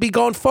what's going to be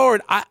going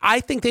forward,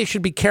 I think they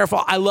should be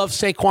careful. I love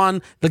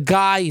Saquon, the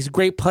guy. He's a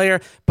great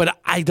player, but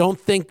I don't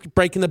think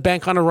breaking the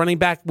bank on a running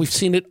back, we've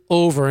seen it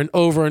over and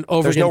over and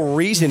over again. There's no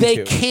reason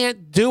They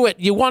can't do it.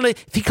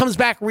 If he comes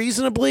back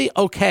reasonably,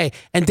 okay.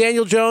 And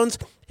Daniel Jones,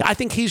 I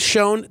think he's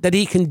shown that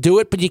he can do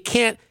it, but you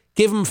can't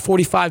give him a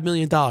 $45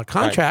 million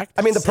contract. Right.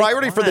 I mean, the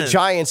priority for the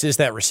Giants is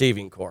that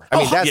receiving core. I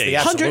mean, that's the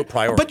absolute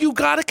priority. But you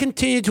got to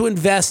continue to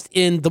invest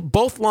in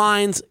both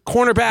lines,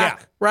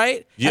 cornerback,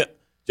 right? Yeah.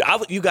 I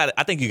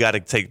think you got to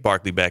take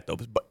Barkley back, though.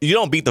 You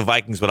don't beat the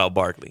Vikings without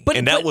Barkley,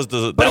 that was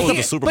the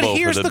Super Bowl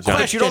for the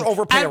Giants. You don't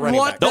overpay a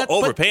running back. Don't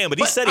overpay him, but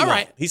he said he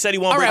won't. He said he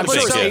won't bring him.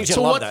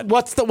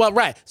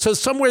 So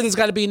somewhere there's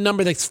got to be a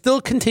number that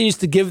still continues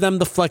to give them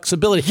the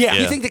flexibility. Yeah.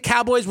 You think the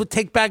Cowboys would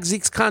take back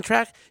Zeke's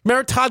contract?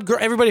 Remember Todd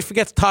Gurley? Everybody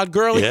forgets Todd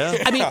Gurley.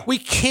 Yeah. I mean, we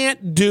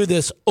can't do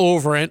this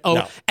over and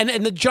over. No.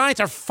 And the Giants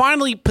are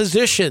finally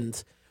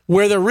positioned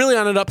where they're really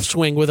on an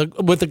upswing with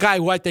a guy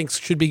who I think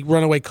should be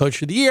runaway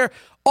coach of the year,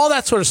 all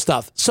that sort of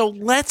stuff. So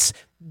let's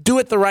do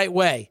it the right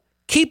way.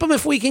 Keep him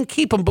if we can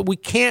keep him, but we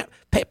can't.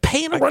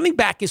 Paying a running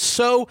back is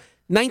so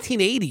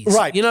 1980s.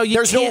 Right.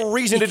 There's no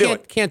reason to do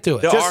it. Can't do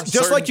it. There are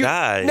certain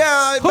guys.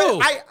 No,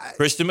 who?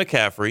 Christian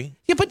McCaffrey.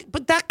 Yeah,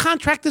 but that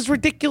contract is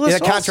ridiculous.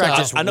 The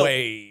contract is I know.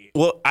 way.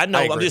 Well, I know.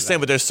 I'm just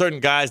saying, but there's certain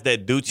guys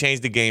that do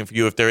change the game for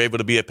you if they're able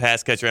to be a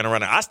pass catcher and a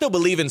runner. I still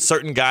believe in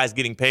certain guys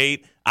getting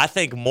paid. I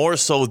think more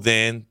so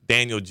than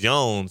Daniel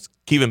Jones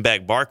keeping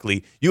back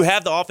Barkley. You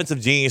have the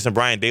offensive genius and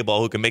Brian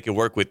Daboll who can make it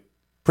work with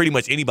pretty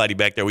much anybody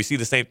back there. We see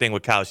the same thing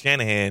with Kyle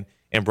Shanahan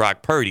and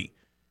Brock Purdy.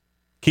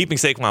 Keeping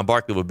Saquon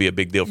Barkley would be a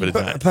big deal for the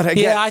Giants. But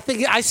again, I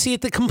think I see it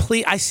the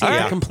complete. I see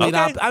it the complete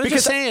opposite. I was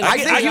just saying.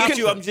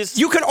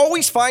 You can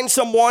always find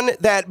someone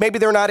that maybe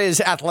they're not as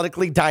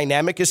athletically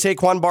dynamic as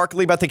Saquon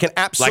Barkley, but they can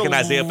absolutely like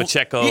an Isaiah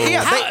Pacheco.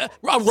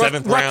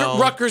 Seventh round.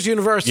 Rutgers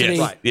University,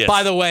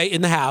 by the the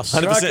in the house.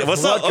 100%.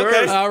 What's up?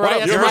 Okay. All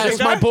right,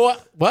 that's my boy.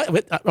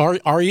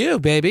 What are you,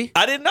 baby?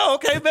 I didn't know.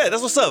 Okay, bet.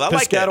 That's what's up. I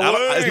like that.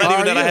 It's not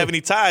even that I have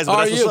any ties, but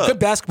that's what's up. Good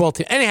basketball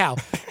team. Anyhow,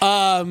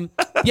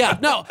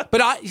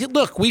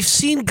 look, we've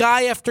seen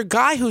guy after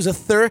guy who's a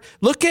third.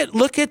 Look at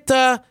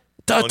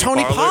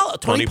Tony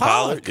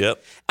Pollard.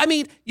 Yep. I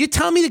mean, you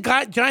tell me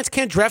the Giants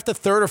can't draft a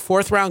third or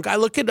fourth round guy.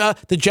 Look at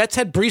the Jets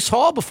had Breece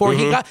Hall before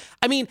he got.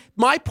 I mean,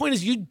 my point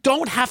is you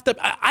don't have to.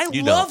 I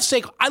love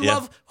Saquon. I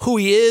love who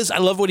he is. I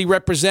love what he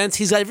represents.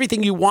 He's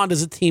everything you want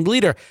as a team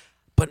leader.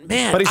 But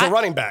man, he's a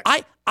running back.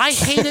 I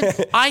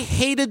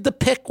hated the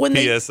pick when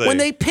they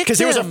picked him because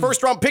he was a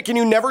first round pick and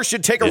you never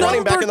should take a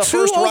running back in the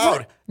first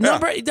round.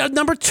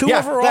 Number 2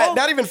 overall.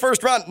 Not even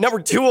first round,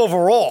 number 2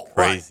 overall.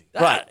 Crazy.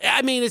 Right.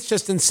 I mean, it's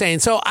just insane.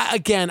 So,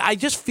 I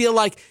just feel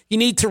like you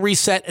need to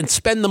reset and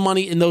spend the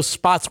money in those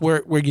spots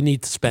where you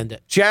need to spend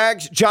it.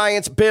 Jags,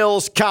 Giants,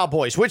 Bills,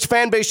 Cowboys. Which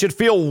fan base should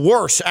feel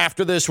worse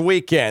after this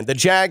weekend? The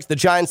Jags, the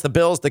Giants, the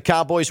Bills, the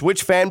Cowboys.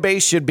 Which fan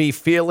base should be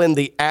feeling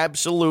the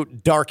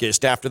absolute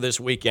darkest after this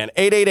weekend?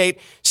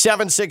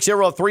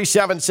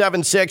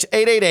 888-760-3776.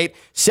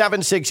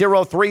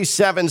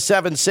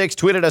 888-760-3776.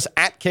 Tweeted us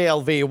at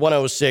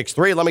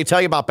KLV1063. Let me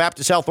tell you about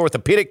Baptist Health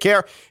Orthopedic Care.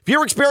 If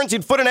you're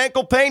experiencing foot and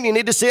ankle pain, you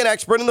need to see an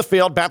expert in the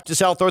field. Baptist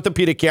Health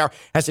Orthopedic Care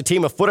has a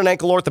team of foot and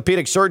ankle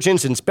orthopedic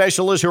surgeons and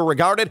specialists who are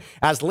regarded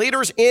as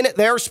leaders in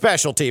their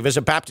specialty.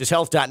 Visit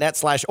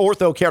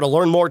baptisthealth.net/orthocare to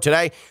learn more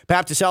today.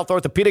 Baptist Health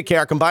Orthopedic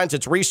Care combines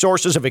its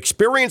resources of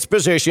experienced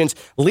physicians,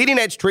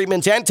 leading-edge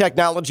treatments, and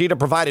technology to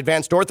provide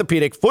advanced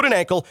orthopedic, foot and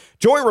ankle,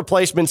 joint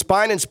replacement,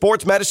 spine, and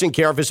sports medicine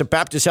care. Visit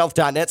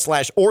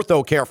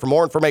baptisthealth.net/orthocare for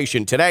more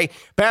information today.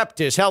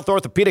 Baptist Health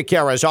Orthopedic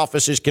Care has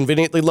offices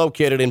conveniently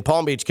located in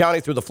Palm Beach County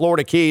through the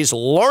Florida Keys.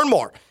 Learn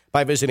more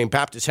by visiting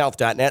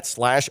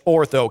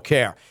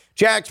baptisthealth.net/orthocare.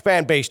 Jags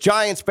fan base,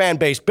 Giants fan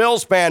base,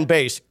 Bills fan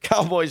base,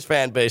 Cowboys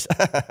fan base.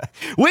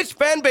 Which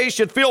fan base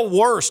should feel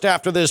worst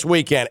after this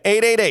weekend?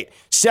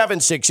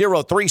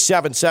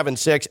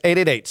 888-760-3776.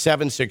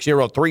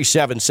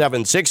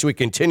 888-760-3776. We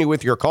continue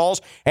with your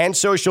calls and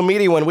social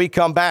media when we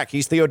come back.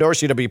 He's Theo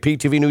Dorsey,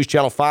 WPTV News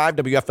Channel 5,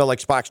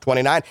 WFLX Fox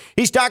 29.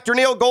 He's Dr.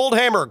 Neil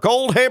Goldhamer,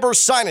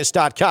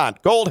 GoldhaberSinus.com.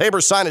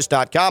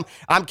 GoldhaberSinus.com.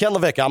 I'm Ken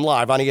Levicka. I'm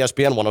live on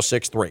ESPN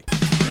 106.3.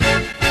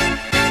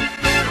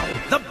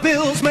 The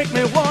Bills make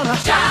me wanna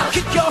shout,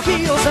 kick your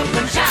heels up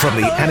and shout. From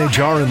the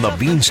Anajar and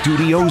Levine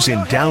Studios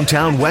in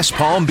downtown West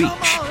Palm Beach,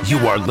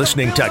 you are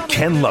listening to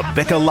Ken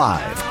Levicka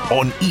Live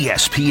on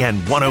ESPN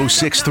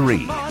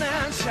 106.3.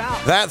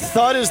 That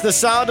thud is the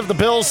sound of the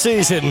Bills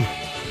season.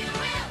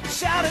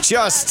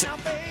 Just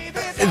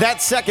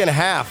that second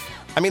half.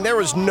 I mean, there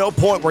was no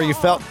point where you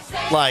felt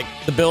like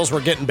the Bills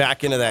were getting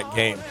back into that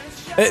game.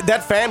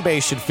 That fan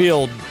base should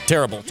feel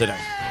terrible today.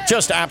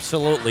 Just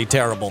absolutely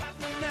terrible.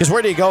 Because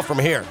where do you go from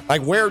here?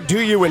 Like, where do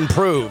you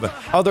improve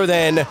other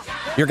than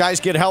your guys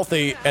get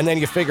healthy and then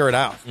you figure it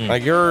out?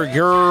 Like,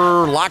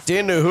 you're locked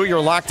into who you're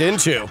locked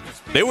into.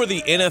 They were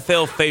the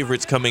NFL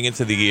favorites coming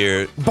into the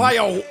year. By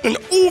an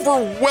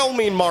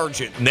overwhelming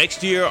margin.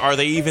 Next year, are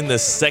they even the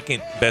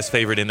second best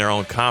favorite in their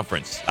own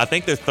conference? I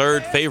think they're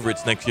third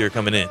favorites next year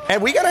coming in.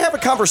 And we got to have a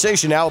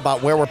conversation now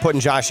about where we're putting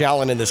Josh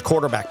Allen in this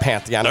quarterback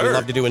pantheon we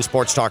love to do in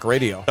sports talk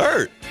radio.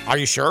 Third. Are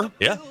you sure?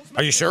 Yeah.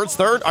 Are you sure it's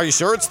third? Are you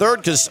sure it's third?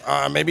 Because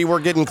maybe we're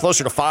getting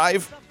closer to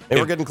 5. Maybe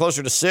we're getting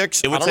closer to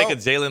 6. It would take a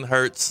Jalen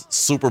Hurts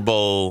Super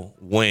Bowl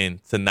win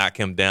to knock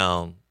him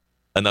down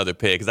another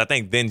pick, because I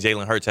think then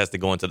Jalen Hurts has to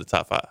go into the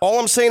top 5. All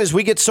I'm saying is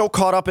we get so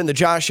caught up in the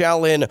Josh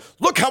Allen,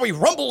 look how he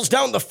rumbles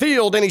down the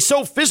field, and he's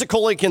so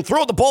physical, he can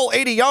throw the ball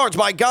 80 yards,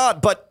 my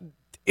God, but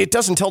it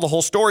doesn't tell the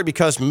whole story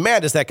because,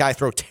 man, does that guy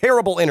throw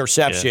terrible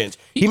interceptions.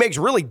 Yeah. He makes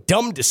really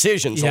dumb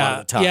decisions a lot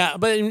of the time. Yeah,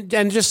 but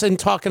and just in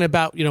talking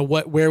about,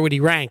 where would he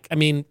rank? I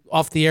mean,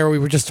 off the air, we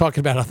were just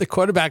talking about other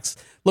quarterbacks.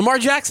 Lamar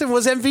Jackson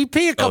was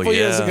MVP a couple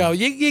years ago.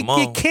 You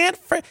can't,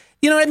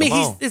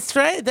 it's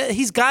right.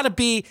 He's got to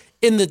be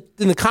in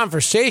the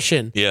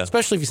conversation,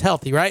 especially if he's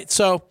healthy, right?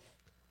 So,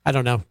 I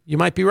don't know. You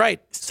might be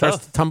right.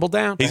 Starts to tumble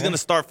down. He's going to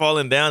start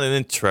falling down, and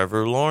then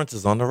Trevor Lawrence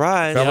is on the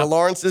rise. Trevor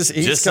Lawrence he's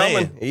coming.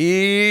 Saying.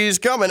 He's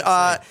coming.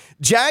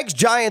 Jags,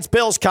 Giants,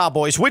 Bills,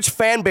 Cowboys. Which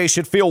fan base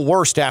should feel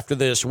worst after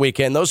this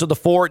weekend? Those are the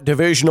 4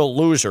 divisional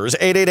losers.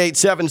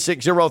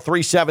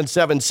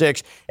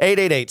 888-760-3776.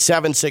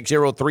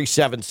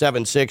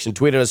 888-760-3776. And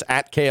tweeted us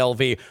at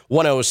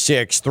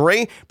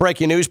KLV1063.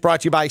 Breaking news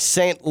brought to you by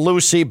St.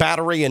 Lucie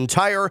Battery and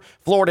Tire.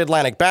 Florida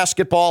Atlantic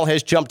Basketball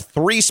has jumped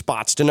 3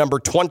 spots to number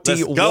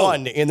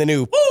 21 in the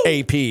new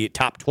AP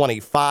Top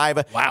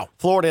 25. Wow.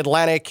 Florida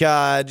Atlantic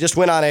just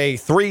went on a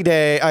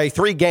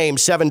 3-game,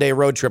 7-day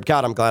road trip.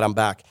 God, I'm glad I'm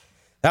back.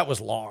 That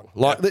was long.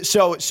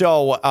 So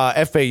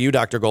FAU,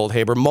 Dr.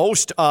 Goldhaber,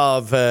 most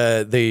of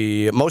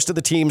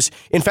the teams.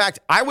 In fact,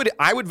 I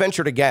would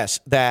venture to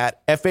guess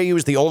that FAU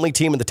is the only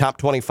team in the top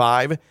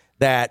 25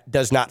 that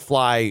does not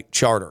fly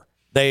charter.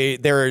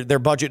 Their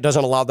budget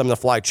doesn't allow them to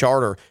fly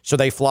charter, so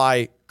they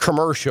fly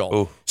commercial.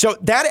 Ooh. So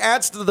that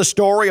adds to the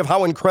story of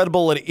how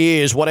incredible it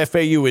is what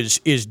FAU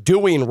is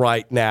doing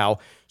right now.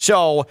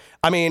 So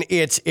I mean,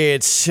 it's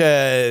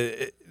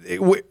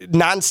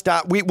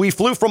nonstop. We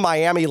flew from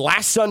Miami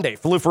last Sunday.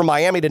 Flew from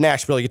Miami to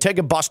Nashville. You take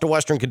a bus to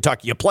Western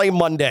Kentucky. You play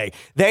Monday.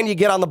 Then you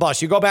get on the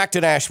bus. You go back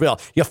to Nashville.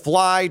 You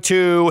fly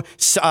to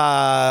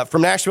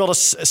from Nashville to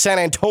San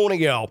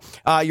Antonio.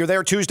 You're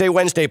there Tuesday,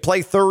 Wednesday.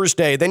 Play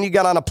Thursday. Then you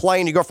get on a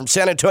plane. You go from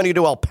San Antonio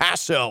to El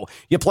Paso.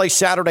 You play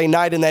Saturday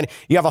night, and then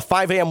you have a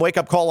 5 a.m.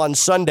 wake-up call on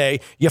Sunday.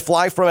 You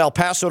fly from El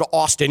Paso to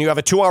Austin. You have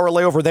a 2-hour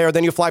layover there.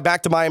 Then you fly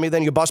back to Miami.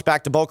 Then you bus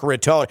back to Boca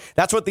Raton.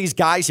 That's what these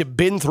guys have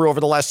been through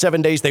over the last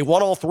 7 days. They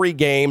won all 3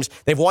 games.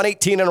 They've won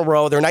 18 in a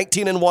row. They're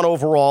 19-1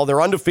 overall.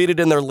 They're undefeated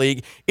in their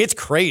league. It's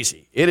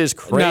crazy. It is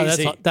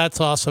crazy. No,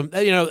 that's awesome.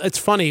 It's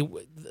funny.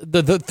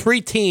 The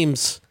 3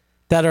 teams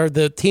that are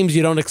the teams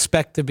you don't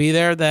expect to be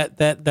there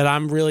that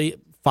I'm really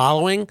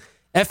following.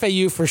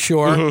 FAU for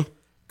sure.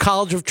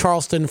 College of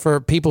Charleston for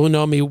people who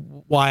know me.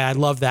 Why I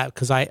love that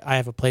because I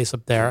have a place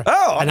up there.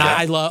 Oh, okay. And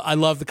I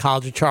love the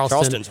College of Charleston.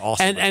 Charleston's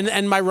awesome.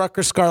 And my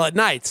Rutgers Scarlet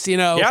Knights.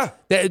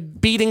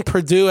 Beating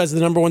Purdue as the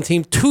number 1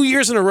 team 2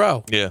 years in a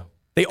row. Yeah.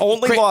 The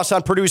only loss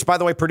on Purdue is, by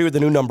the way, Purdue,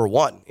 the new number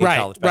 1 in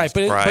college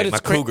basketball. But it's my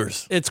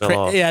Cougars. It's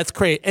crazy. Yeah, it's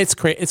crazy. It's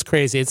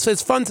crazy.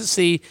 It's fun to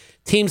see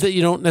teams that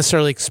you don't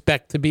necessarily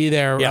expect to be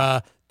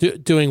there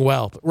doing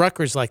well. But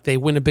Rutgers, they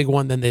win a big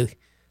one, then they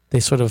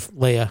sort of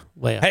lay a.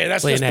 Hey,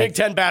 that's just Big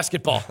Ten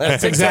basketball.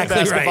 That's exactly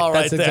basketball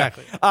right. there.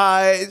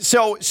 Exactly.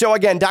 So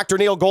again, Dr.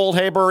 Neil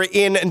Goldhaber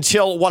in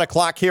until 1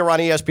 o'clock here on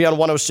ESPN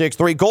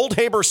 106.3.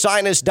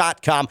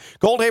 GoldhaberSinus.com.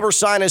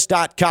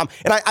 GoldhaberSinus.com.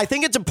 And I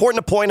think it's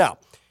important to point out,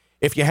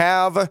 if you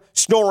have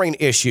snoring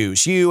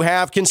issues, you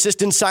have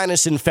consistent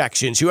sinus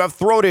infections, you have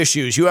throat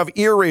issues, you have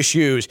ear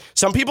issues,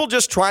 some people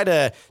just try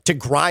to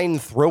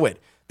grind through it.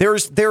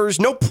 There's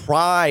no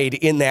pride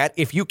in that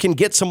if you can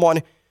get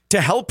someone to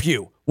help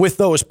you with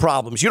those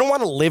problems. You don't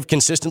want to live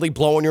consistently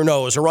blowing your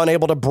nose or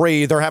unable to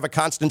breathe or have a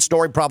constant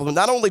snoring problem. It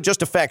not only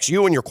just affects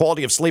you and your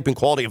quality of sleep and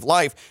quality of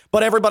life,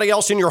 but everybody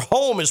else in your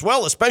home as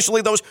well,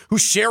 especially those who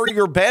share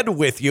your bed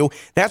with you.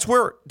 That's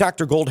where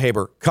Dr.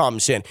 Goldhaber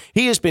comes in.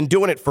 He has been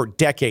doing it for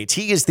decades.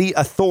 He is the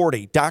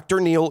authority, Dr.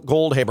 Neil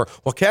Goldhaber.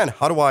 Well, Ken,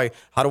 how do I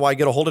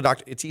get a hold of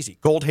Dr.? It's easy.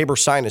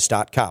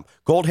 GoldhaberSinus.com.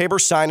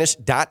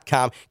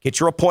 GoldhaberSinus.com. Get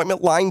your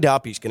appointment lined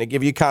up. He's going to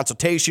give you a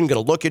consultation,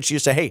 going to look at you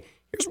and say, hey,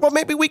 here's what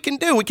maybe we can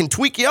do. We can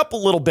tweak you up a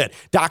little bit.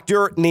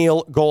 Dr.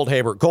 Neil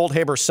Goldhaber,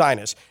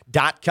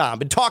 GoldhaberSinus.com.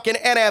 Been talking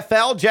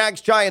NFL, Jags,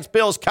 Giants,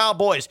 Bills,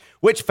 Cowboys.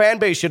 Which fan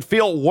base should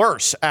feel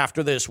worse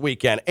after this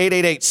weekend?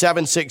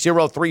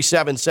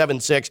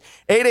 888-760-3776.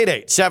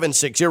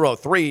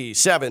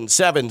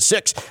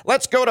 888-760-3776.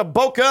 Let's go to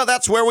Boca.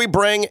 That's where we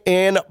bring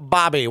in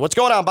Bobby. What's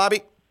going on,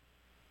 Bobby?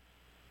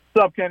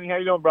 What's up, Kenny? How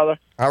you doing, brother?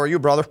 How are you,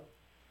 brother?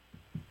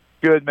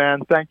 Good,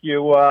 man. Thank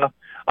you.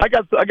 I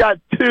got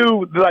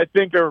two that I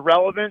think are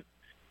relevant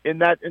in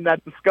that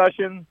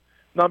discussion.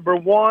 Number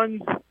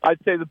one, I'd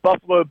say the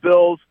Buffalo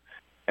Bills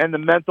and the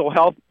mental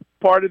health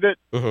part of it.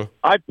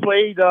 I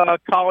played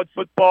college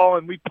football,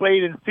 and we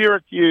played in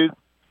Syracuse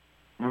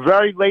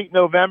very late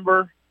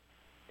November,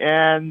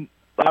 and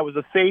I was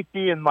a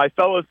safety, and my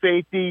fellow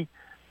safety,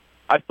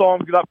 I saw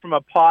him get up from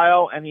a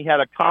pile, and he had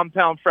a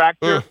compound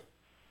fracture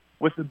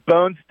with the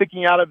bone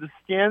sticking out of his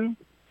skin.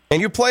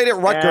 And you played at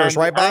Rutgers,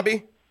 right,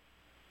 Bobby?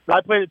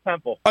 I played at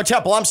Temple. Oh,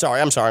 Temple. I'm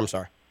sorry.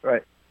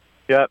 Right.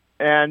 Yep.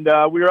 And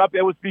we were up.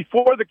 It was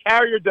before the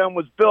Carrier Dome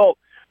was built,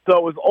 so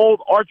it was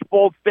old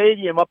Archbold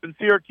Stadium up in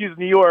Syracuse,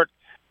 New York,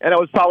 and it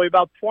was probably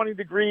about 20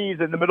 degrees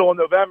in the middle of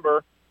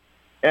November.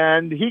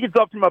 And he gets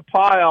up from a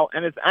pile,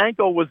 and his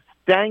ankle was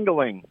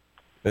dangling.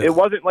 Yes. It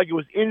wasn't like it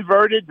was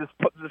inverted.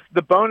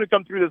 The bone had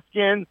come through the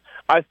skin.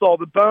 I saw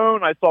the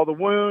bone. I saw the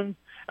wound,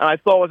 and I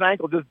saw his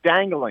ankle just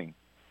dangling.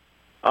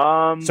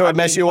 So it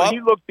messed you up?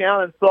 When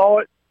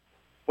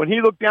he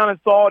looked down and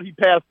saw it, he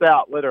passed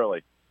out,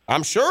 literally.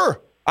 I'm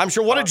sure.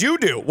 What did you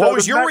do? What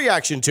was your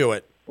reaction to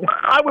it?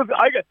 I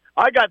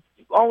got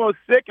almost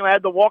sick, and I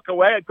had to walk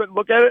away. I couldn't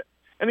look at it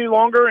any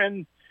longer.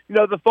 And,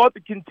 the thought to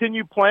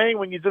continue playing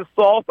when you just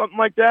saw something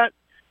like that,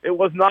 it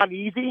was not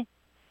easy.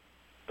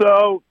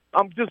 So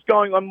I'm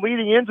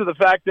leading into the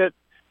fact that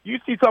you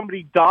see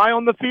somebody die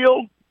on the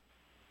field,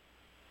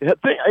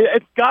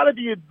 it's got to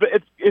be,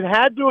 it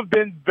had to have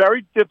been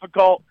very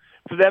difficult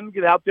for them to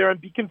get out there and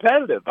be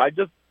competitive. I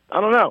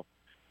don't know.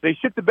 They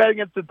shit the bed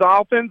against the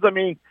Dolphins. I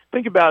mean,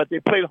 think about it. They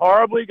played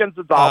horribly against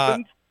the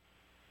Dolphins,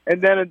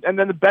 and then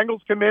the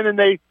Bengals come in, and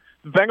the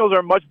Bengals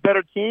are a much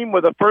better team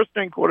with a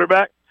first-string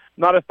quarterback,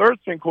 not a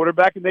third-string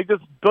quarterback, and they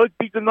just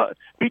beat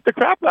the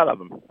crap out of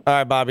them. All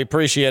right, Bobby,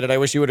 appreciate it. I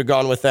wish you would have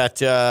gone with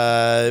that.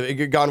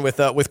 Gone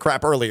with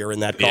crap earlier in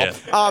that call.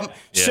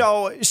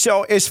 Yeah.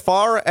 So as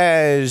far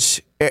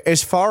as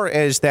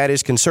that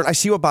is concerned, I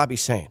see what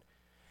Bobby's saying.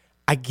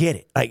 I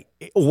get it.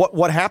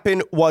 What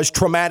happened was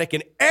traumatic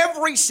in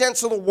every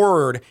sense of the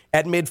word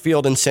at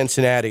midfield in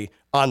Cincinnati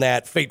on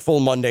that fateful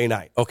Monday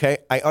night. Okay,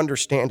 I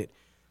understand it.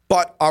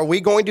 But are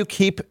we going to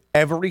keep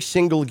every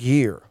single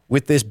year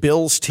with this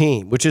Bills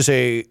team, which is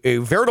a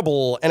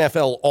veritable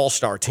NFL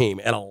all-star team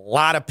at a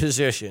lot of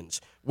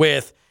positions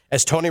with,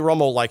 as Tony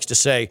Romo likes to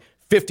say,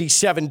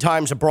 57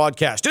 times a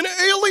broadcast, an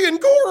alien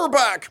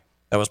quarterback?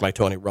 That was my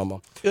Tony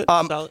Romo.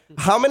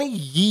 How many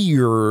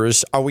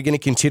years are we going to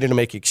continue to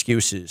make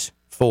excuses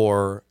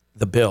for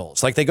the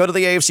Bills? Like, they go to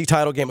the AFC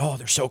title game. Oh,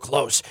 they're so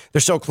close.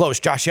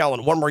 Josh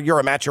Allen, one more year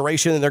of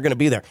maturation, and they're going to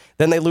be there.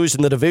 Then they lose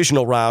in the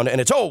divisional round,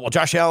 and it's,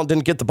 Josh Allen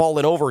didn't get the ball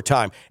in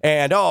overtime.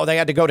 And, they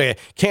had to go to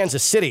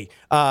Kansas City.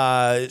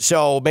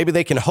 So maybe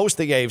they can host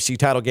the AFC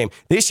title game.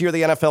 This year,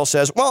 the NFL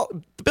says,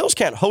 the Bills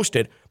can't host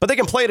it, but they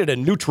can play it at a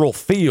neutral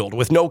field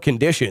with no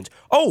conditions.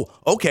 Oh,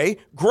 okay,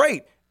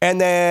 great. And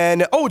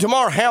then,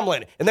 Damar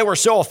Hamlin. And they were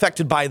so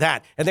affected by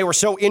that. And they were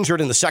so injured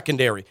in the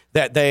secondary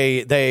that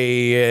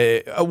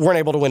they weren't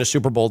able to win a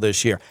Super Bowl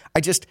this year.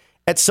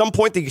 At some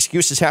point, the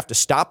excuses have to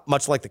stop,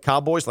 much like the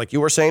Cowboys, like you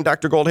were saying,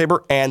 Dr.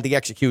 Goldhaber, and the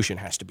execution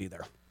has to be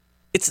there.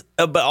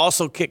 But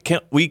also,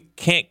 we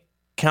can't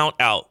count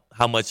out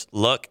how much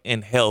luck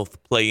and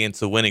health play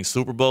into winning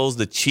Super Bowls.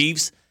 The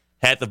Chiefs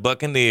had the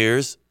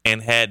Buccaneers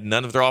and had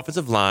none of their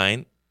offensive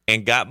line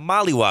and got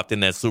mollywopped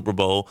in that Super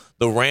Bowl.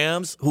 The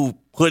Rams, who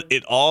put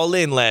it all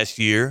in last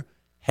year,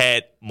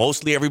 had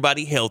mostly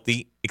everybody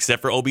healthy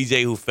except for OBJ,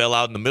 who fell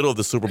out in the middle of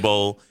the Super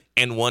Bowl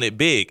and won it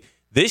big.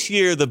 This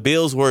year, the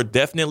Bills were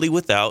definitely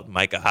without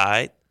Micah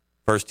Hyde,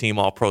 first-team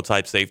All-Pro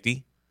type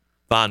safety,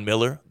 Von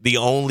Miller, the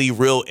only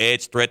real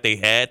edge threat they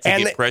had to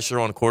get pressure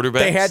on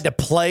quarterbacks. They had to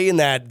play in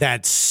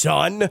that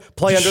sun,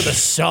 play under the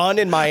sun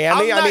in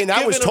Miami. I mean,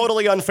 that was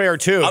totally unfair,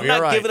 too. I'm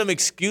not giving them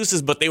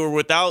excuses, but they were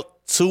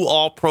without 2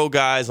 all-pro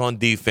guys on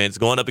defense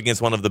going up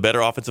against one of the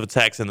better offensive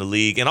attacks in the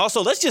league. And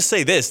also, let's just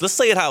say this. Let's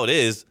say it how it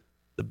is.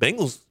 The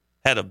Bengals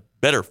had a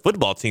better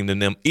football team than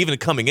them, even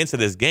coming into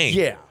this game.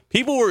 Yeah.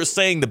 People were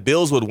saying the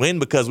Bills would win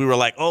because we were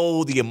like,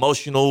 oh, the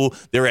emotional,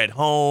 they're at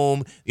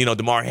home. You know,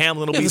 DeMar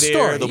Hamlin will be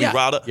there. They'll be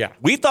riled up. Yeah.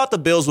 We thought the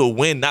Bills would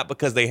win not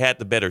because they had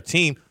the better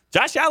team.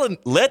 Josh Allen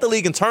led the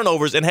league in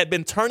turnovers and had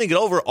been turning it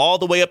over all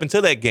the way up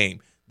until that game.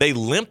 They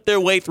limped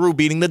their way through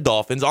beating the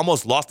Dolphins,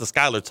 almost lost to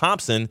Skylar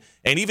Thompson.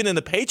 And even in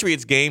the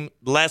Patriots game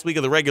last week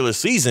of the regular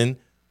season,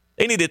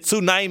 they needed 2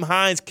 Naeem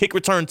Hines kick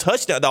return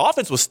touchdowns. The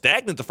offense was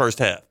stagnant the first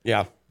half.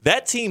 Yeah.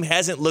 That team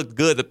hasn't looked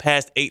good the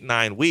past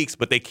 8-9 weeks,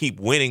 but they keep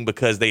winning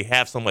because they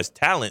have so much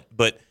talent.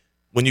 But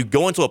when you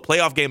go into a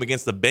playoff game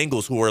against the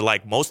Bengals, who are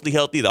like mostly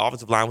healthy, the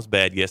offensive line was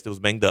bad. Yes, it was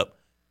banged up.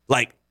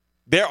 Like,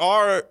 there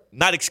are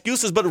not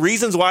excuses, but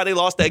reasons why they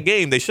lost that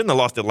game. They shouldn't have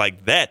lost it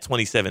like that,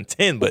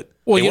 27-10, but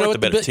they weren't the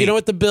better team. You know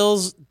what the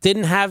Bills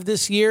didn't have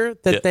this year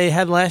that they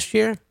had last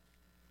year?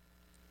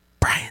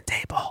 Brian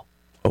Daboll.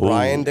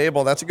 Brian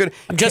Daboll, that's a good.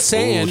 I'm just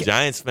saying.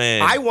 Giants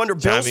fan. I wonder,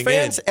 Bills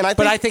fans, and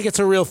but I think it's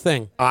a real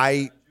thing.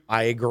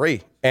 I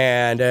agree.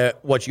 And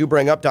what you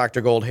bring up,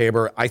 Dr.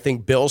 Goldhaber, I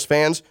think Bills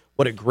fans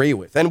would agree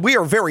with. And we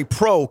are very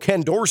pro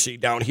Ken Dorsey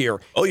down here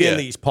in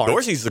these parts.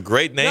 Dorsey's a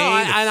great name. No,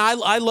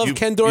 I love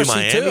Ken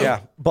Dorsey too. Yeah,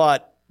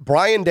 but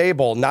Brian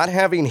Daboll, not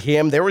having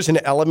him, there was an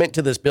element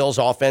to this Bills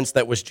offense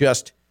that was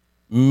just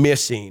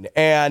missing.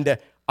 And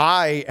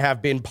I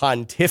have been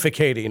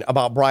pontificating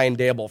about Brian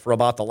Daboll for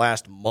about the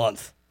last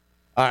month.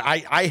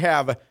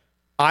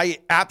 I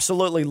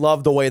absolutely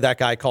love the way that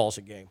guy calls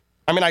a game.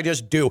 I mean, I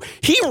just do.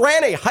 He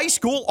ran a high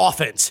school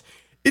offense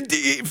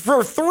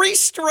for 3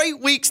 straight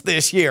weeks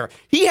this year.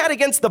 He had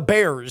against the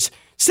Bears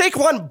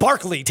Saquon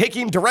Barkley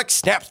taking direct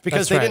snaps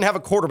because they didn't have a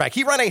quarterback.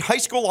 He ran a high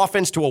school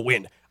offense to a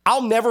win.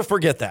 I'll never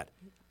forget that.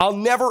 I'll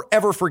never,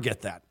 ever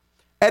forget that.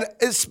 And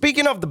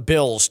speaking of the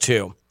Bills,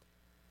 too,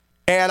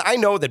 and I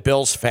know that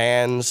Bills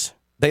fans,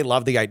 they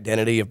love the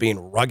identity of being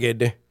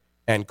rugged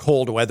and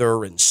cold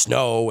weather and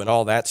snow and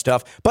all that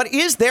stuff. But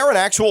is there an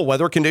actual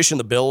weather condition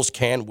the Bills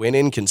can win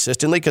in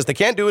consistently? Because they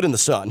can't do it in the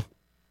sun.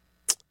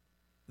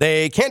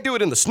 They can't do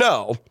it in the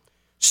snow.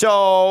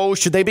 So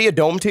should they be a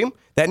dome team?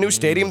 That new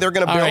stadium they're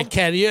going to build? All right,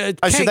 Ken.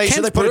 Should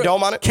they put a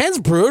dome on it? Ken's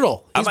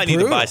brutal. I might need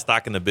to buy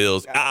stock in the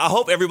Bills. I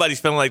hope everybody's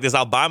feeling like this.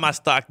 I'll buy my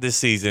stock this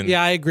season.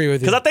 Yeah, I agree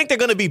with you. Because I think they're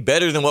going to be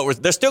better than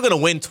they're still going to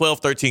win 12,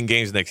 13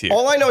 games next year.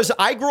 All I know is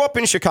I grew up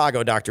in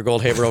Chicago, Dr.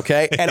 Goldhaber,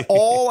 okay? And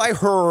all I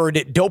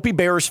heard dopey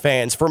Bears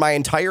fans for my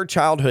entire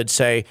childhood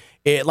say,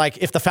 like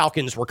if the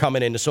Falcons were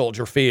coming into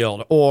Soldier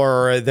Field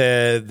or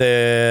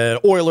the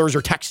Oilers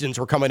or Texans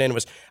were coming in,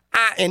 was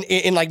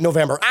in like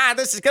November.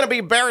 This is going to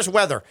be Bears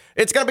weather.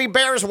 It's going to be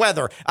Bears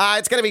weather.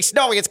 It's going to be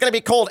snowy. It's going to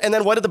be cold. And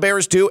then what did the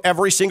Bears do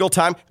every single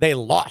time? They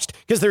lost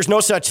because there's no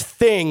such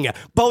thing.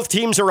 Both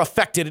teams are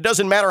affected. It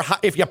doesn't matter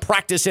if you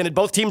practice in it.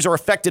 Both teams are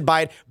affected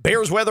by it.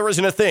 Bears weather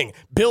isn't a thing.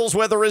 Bills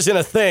weather isn't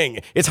a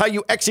thing. It's how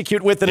you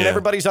execute with it, and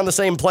everybody's on the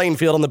same playing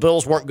field, and the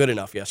Bills weren't good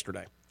enough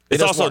yesterday.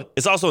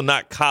 It's also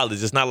not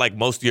college. It's not like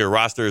most of your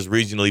roster is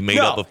regionally made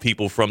up of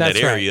people from that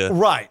area.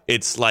 Right.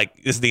 It's like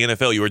it's the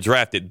NFL. You were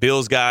drafted.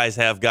 Bills guys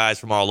have guys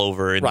from all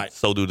over, and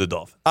so do the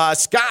Dolphins.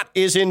 Scott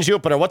is in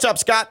Jupiter. What's up,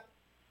 Scott?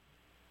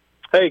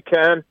 Hey,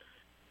 Ken.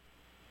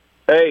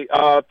 Hey,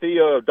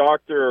 Theo,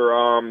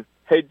 Doctor.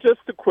 Hey,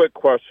 just a quick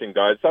question,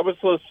 guys. I was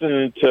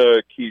listening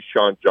to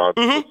Keyshawn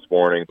Johnson this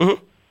morning,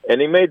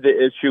 and he made the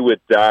issue with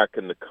Dak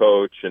and the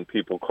coach and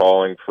people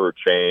calling for a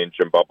change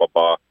and blah, blah,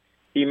 blah.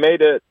 He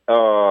made it,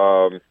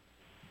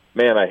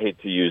 man, I hate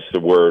to use the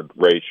word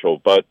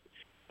racial, but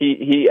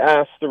he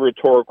asked the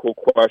rhetorical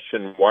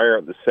question, why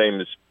aren't the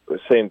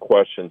same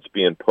questions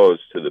being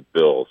posed to the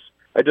Bills?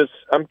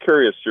 I'm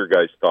curious your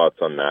guys' thoughts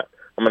on that.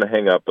 I'm going to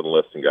hang up and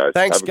listen, guys.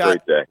 Thanks, Have Scott. a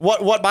great day.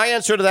 What my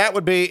answer to that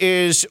would be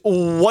is,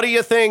 what do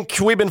you think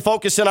we've been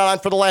focusing on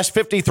for the last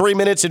 53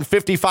 minutes and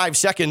 55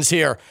 seconds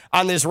here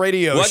on this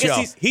radio show?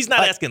 I guess he's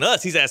not asking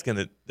us. He's asking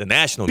the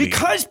national media.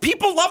 Because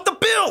people love the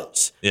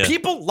Bills. Yeah.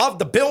 People love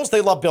the Bills.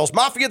 They love Bills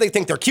Mafia. They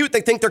think they're cute.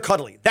 They think they're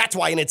cuddly. That's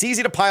why, and it's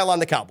easy to pile on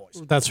the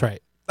Cowboys. That's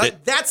right.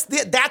 That's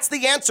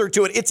the answer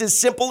to it. It's as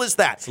simple as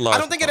that. I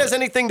don't think it has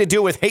anything to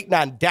do with hating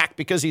on Dak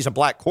because he's a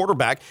black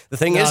quarterback. The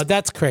thing is,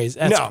 that's crazy.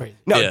 Crazy.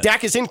 No,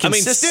 Dak is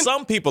inconsistent.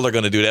 Some people are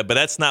going to do that, but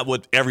that's not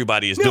what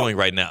everybody is doing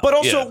right now. But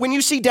also, when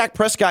you see Dak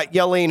Prescott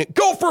yelling,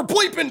 "Go for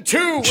bleeping 2,"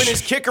 when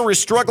his kicker is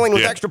struggling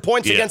with extra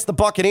points against the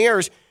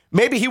Buccaneers,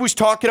 maybe he was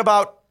talking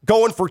about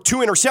going for 2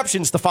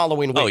 interceptions the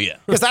following week. Oh, yeah.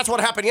 Because that's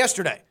what happened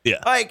yesterday.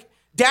 Yeah.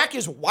 Dak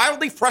is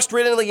wildly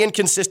frustratingly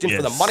inconsistent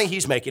for the money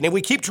he's making, and we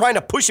keep trying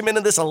to push him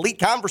into this elite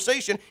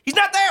conversation. He's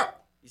not there.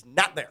 He's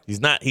not there. He's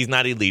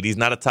not elite. He's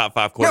not a top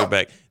 5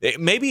 quarterback. No.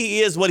 Maybe he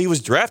is what he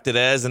was drafted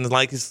as, and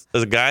as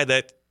a guy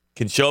that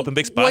can show up in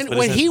big spots.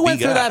 When he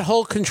went through that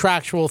whole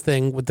contractual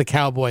thing with the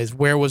Cowboys,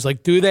 where it was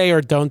like, do they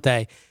or don't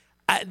they?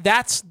 I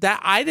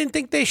didn't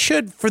think they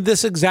should for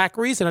this exact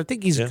reason. I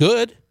think he's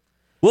good.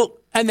 Well,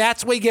 and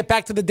that's where you get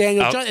back to the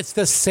Daniel Jones. It's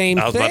the same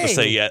thing. I was about to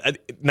say,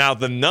 Now,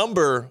 the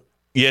number,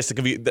 yes, it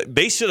can be.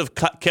 They should have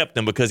kept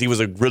him because he was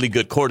a really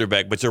good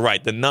quarterback. But you're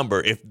right. The number,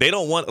 if they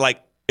don't want,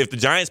 if the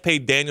Giants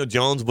paid Daniel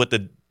Jones what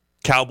the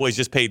Cowboys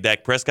just paid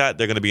Dak Prescott,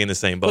 they're going to be in the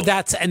same boat.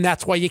 Well,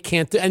 that's why you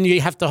can't do, and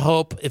you have to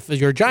hope, if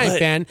you're a Giant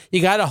fan,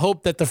 you got to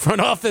hope that the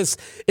front office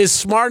is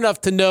smart enough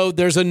to know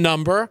there's a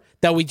number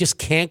that we just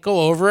can't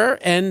go over,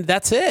 and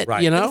that's it.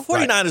 Right. You know, and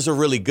the 49ers are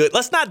really good.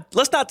 Let's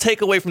not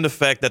take away from the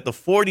fact that the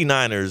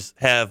 49ers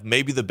have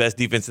maybe the best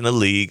defense in the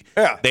league.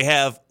 Yeah. They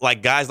have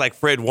Guys like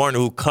Fred Warner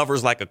who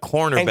covers like a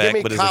cornerback, and give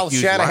me but Kyle is a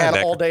huge Shanahan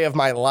linebacker. all day of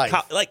my life.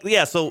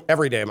 So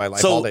every day of my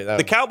life, so all day.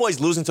 The Cowboys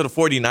losing to the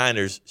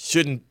 49ers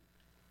shouldn't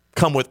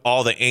come with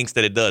all the angst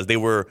that it does. They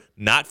were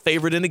not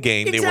favored in the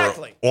game.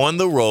 Exactly. They were on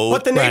the road.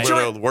 But the nature,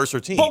 they were the worse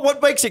team. But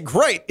what makes it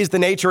great is the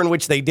nature in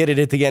which they did it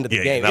at the end of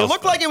the game. It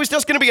looked like it was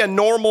just going to be a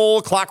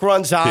normal clock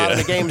runs out and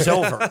the game's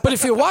over. But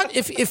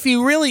if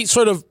you really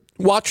sort of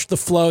watch the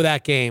flow of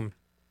that game,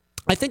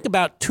 I think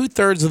about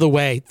 2/3 of the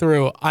way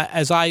through,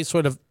 as I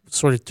sort of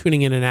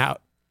tuning in and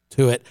out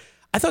to it,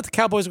 I thought the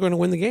Cowboys were going to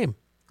win the game.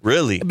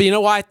 Really? But you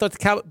know why I thought the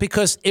Cowboys?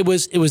 Because it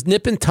was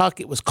nip and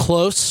tuck. It was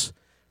close,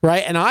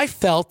 right? And I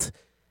felt.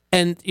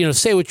 And,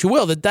 say what you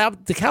will,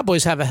 the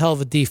Cowboys have a hell of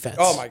a defense.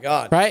 Oh, my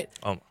God. Right?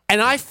 And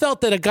I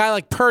felt that a guy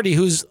like Purdy,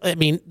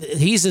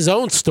 he's his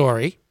own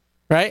story,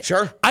 right?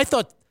 Sure. I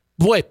thought,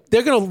 boy,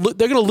 they're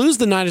gonna lose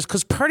the Niners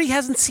because Purdy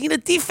hasn't seen a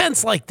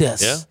defense like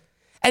this. Yeah.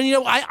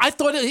 And, I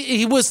thought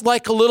he was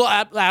like a little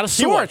out of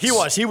sorts. He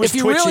was If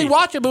you really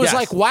watch him, it was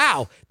like,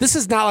 wow, this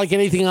is not like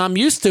anything I'm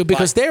used to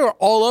because they were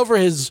all over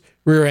his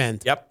rear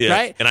end. Yep. Yeah.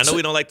 Right? And I know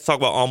we don't like to talk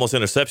about almost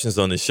interceptions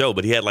on this show,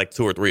 but he had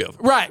 2 or 3 of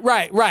them.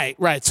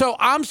 Right. So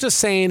I'm just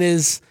saying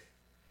is...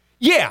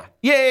 Yeah.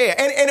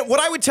 And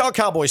what I would tell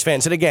Cowboys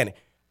fans, and again,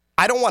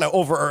 I don't want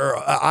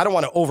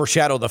to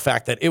overshadow the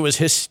fact that it was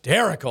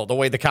hysterical the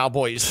way the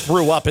Cowboys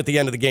threw up at the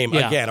end of the game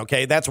again,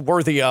 okay? That's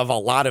worthy of a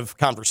lot of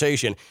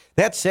conversation.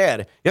 That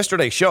said,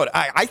 yesterday showed,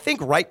 I think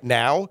right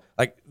now,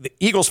 the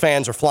Eagles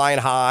fans are flying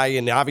high,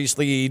 and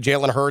obviously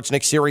Jalen Hurts,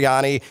 Nick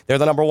Sirianni, they're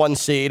the number 1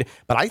 seed.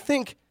 But I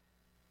think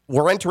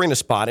we're entering a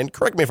spot, and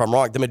correct me if I'm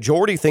wrong, the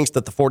majority thinks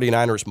that the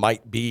 49ers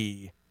might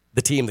be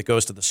the team that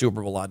goes to the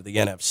Super Bowl out of the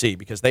NFC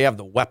because they have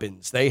the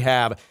weapons. They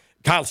have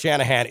Kyle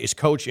Shanahan is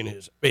coaching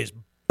his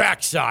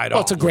backside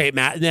off. It's a great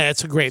match. Yeah,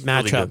 it's a great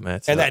matchup.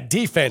 Really and that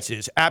defense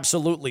is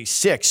absolutely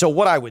sick. So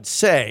what I would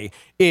say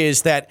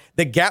is that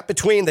the gap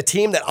between the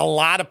team that a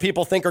lot of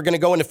people think are going to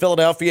go into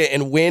Philadelphia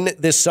and win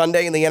this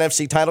Sunday in the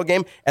NFC title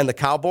game and the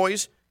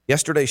Cowboys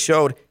yesterday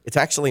showed it's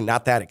actually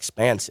not that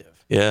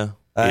expansive. Yeah.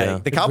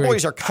 The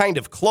Cowboys are kind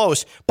of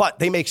close, but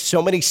they make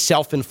so many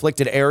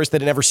self-inflicted errors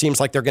that it never seems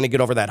like they're going to get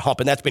over that hump,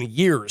 and that's been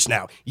years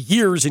now.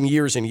 Years and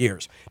years and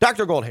years.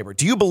 Dr. Goldhaber,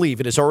 do you believe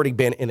it has already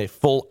been in a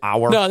full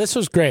hour? No, this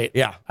was great.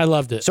 Yeah. I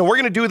loved it. So we're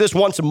going to do this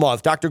once a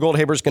month. Dr.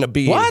 Goldhaber is going to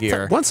be in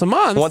here. Once a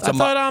month? I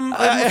thought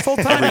I'm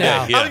full-time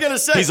now. Yeah. I was going to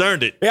say. He's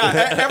earned it.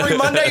 Yeah, every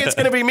Monday it's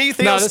going to be me,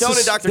 Theo Stone,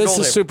 and Dr. Goldhaber. This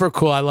is super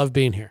cool. I love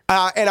being here.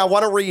 And I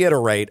want to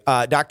reiterate,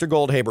 Dr.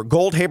 Goldhaber,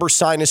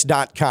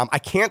 goldhabersinus.com. I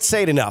can't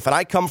say it enough, and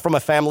I come from a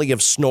family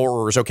of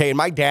snorers, okay? And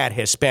my dad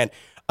has spent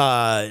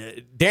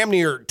damn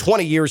near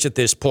 20 years at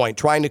this point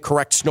trying to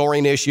correct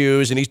snoring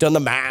issues, and he's done the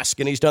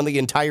mask, and he's done the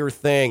entire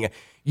thing.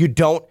 You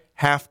don't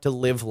have to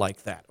live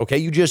like that, okay?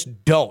 You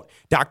just don't.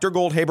 Dr.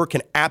 Goldhaber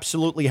can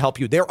absolutely help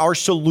you. There are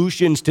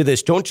solutions to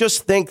this. Don't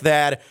just think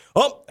that,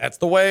 that's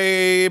the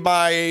way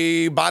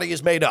my body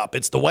is made up.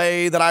 It's the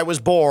way that I was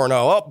born.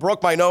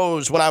 Broke my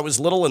nose when I was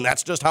little, and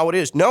that's just how it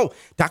is. No,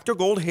 Dr.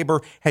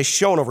 Goldhaber has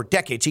shown over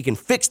decades he can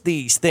fix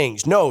these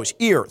things, nose,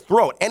 ear,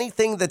 throat,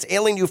 anything that's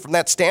ailing you from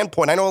that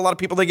standpoint. I know a lot of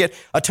people, they get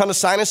a ton of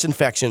sinus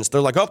infections.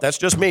 They're like, that's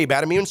just me,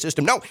 bad immune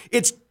system. No,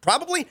 it's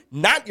probably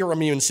not your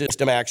immune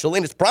system, actually,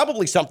 and it's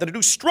probably something to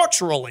do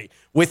structurally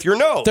with your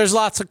nose. There's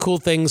lots of cool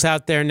things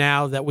out there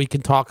now that we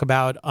can talk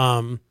about,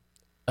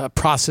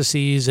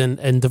 processes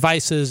and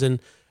devices and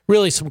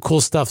really some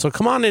cool stuff. So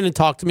come on in and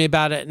talk to me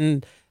about it.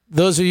 And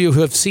those of you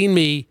who have seen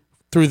me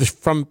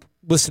from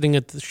listening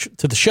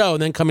to the show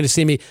and then coming to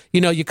see me,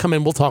 you come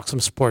in, we'll talk some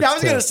sports. Yeah, I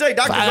was going to say,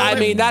 Dr. I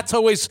mean, that's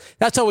always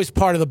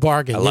part of the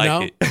bargain. I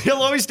like it. He'll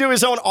always do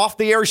his own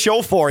off-the-air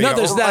show for you. No,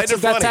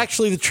 that's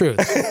actually the truth.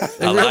 It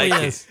really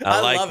is.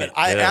 I love it.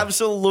 I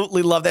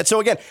absolutely love that. So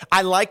again,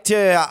 I like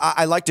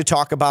to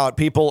talk about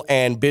people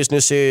and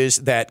businesses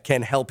that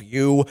can help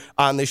you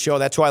on this show.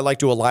 That's who I like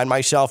to align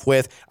myself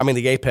with. I mean,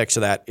 the apex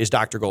of that is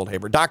Dr.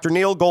 Goldhaber. Dr.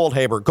 Neil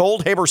Goldhaber,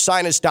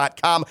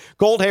 goldhabersinus.com,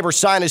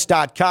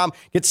 goldhabersinus.com.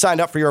 Get signed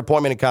up for your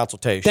appointment and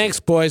consultation. Thanks,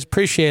 boys.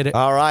 Appreciate it.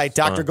 All right.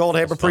 Dr.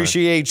 Goldhaber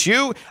appreciates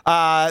you.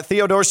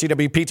 Theo Dorsey,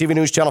 WPTV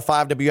News Channel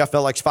 5,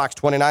 WFLX Fox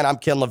 29. I'm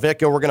Ken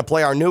Levicka. We're going to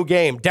play our new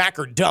game, Dak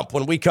or Dump,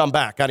 when we come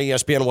back on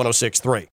ESPN 106.3.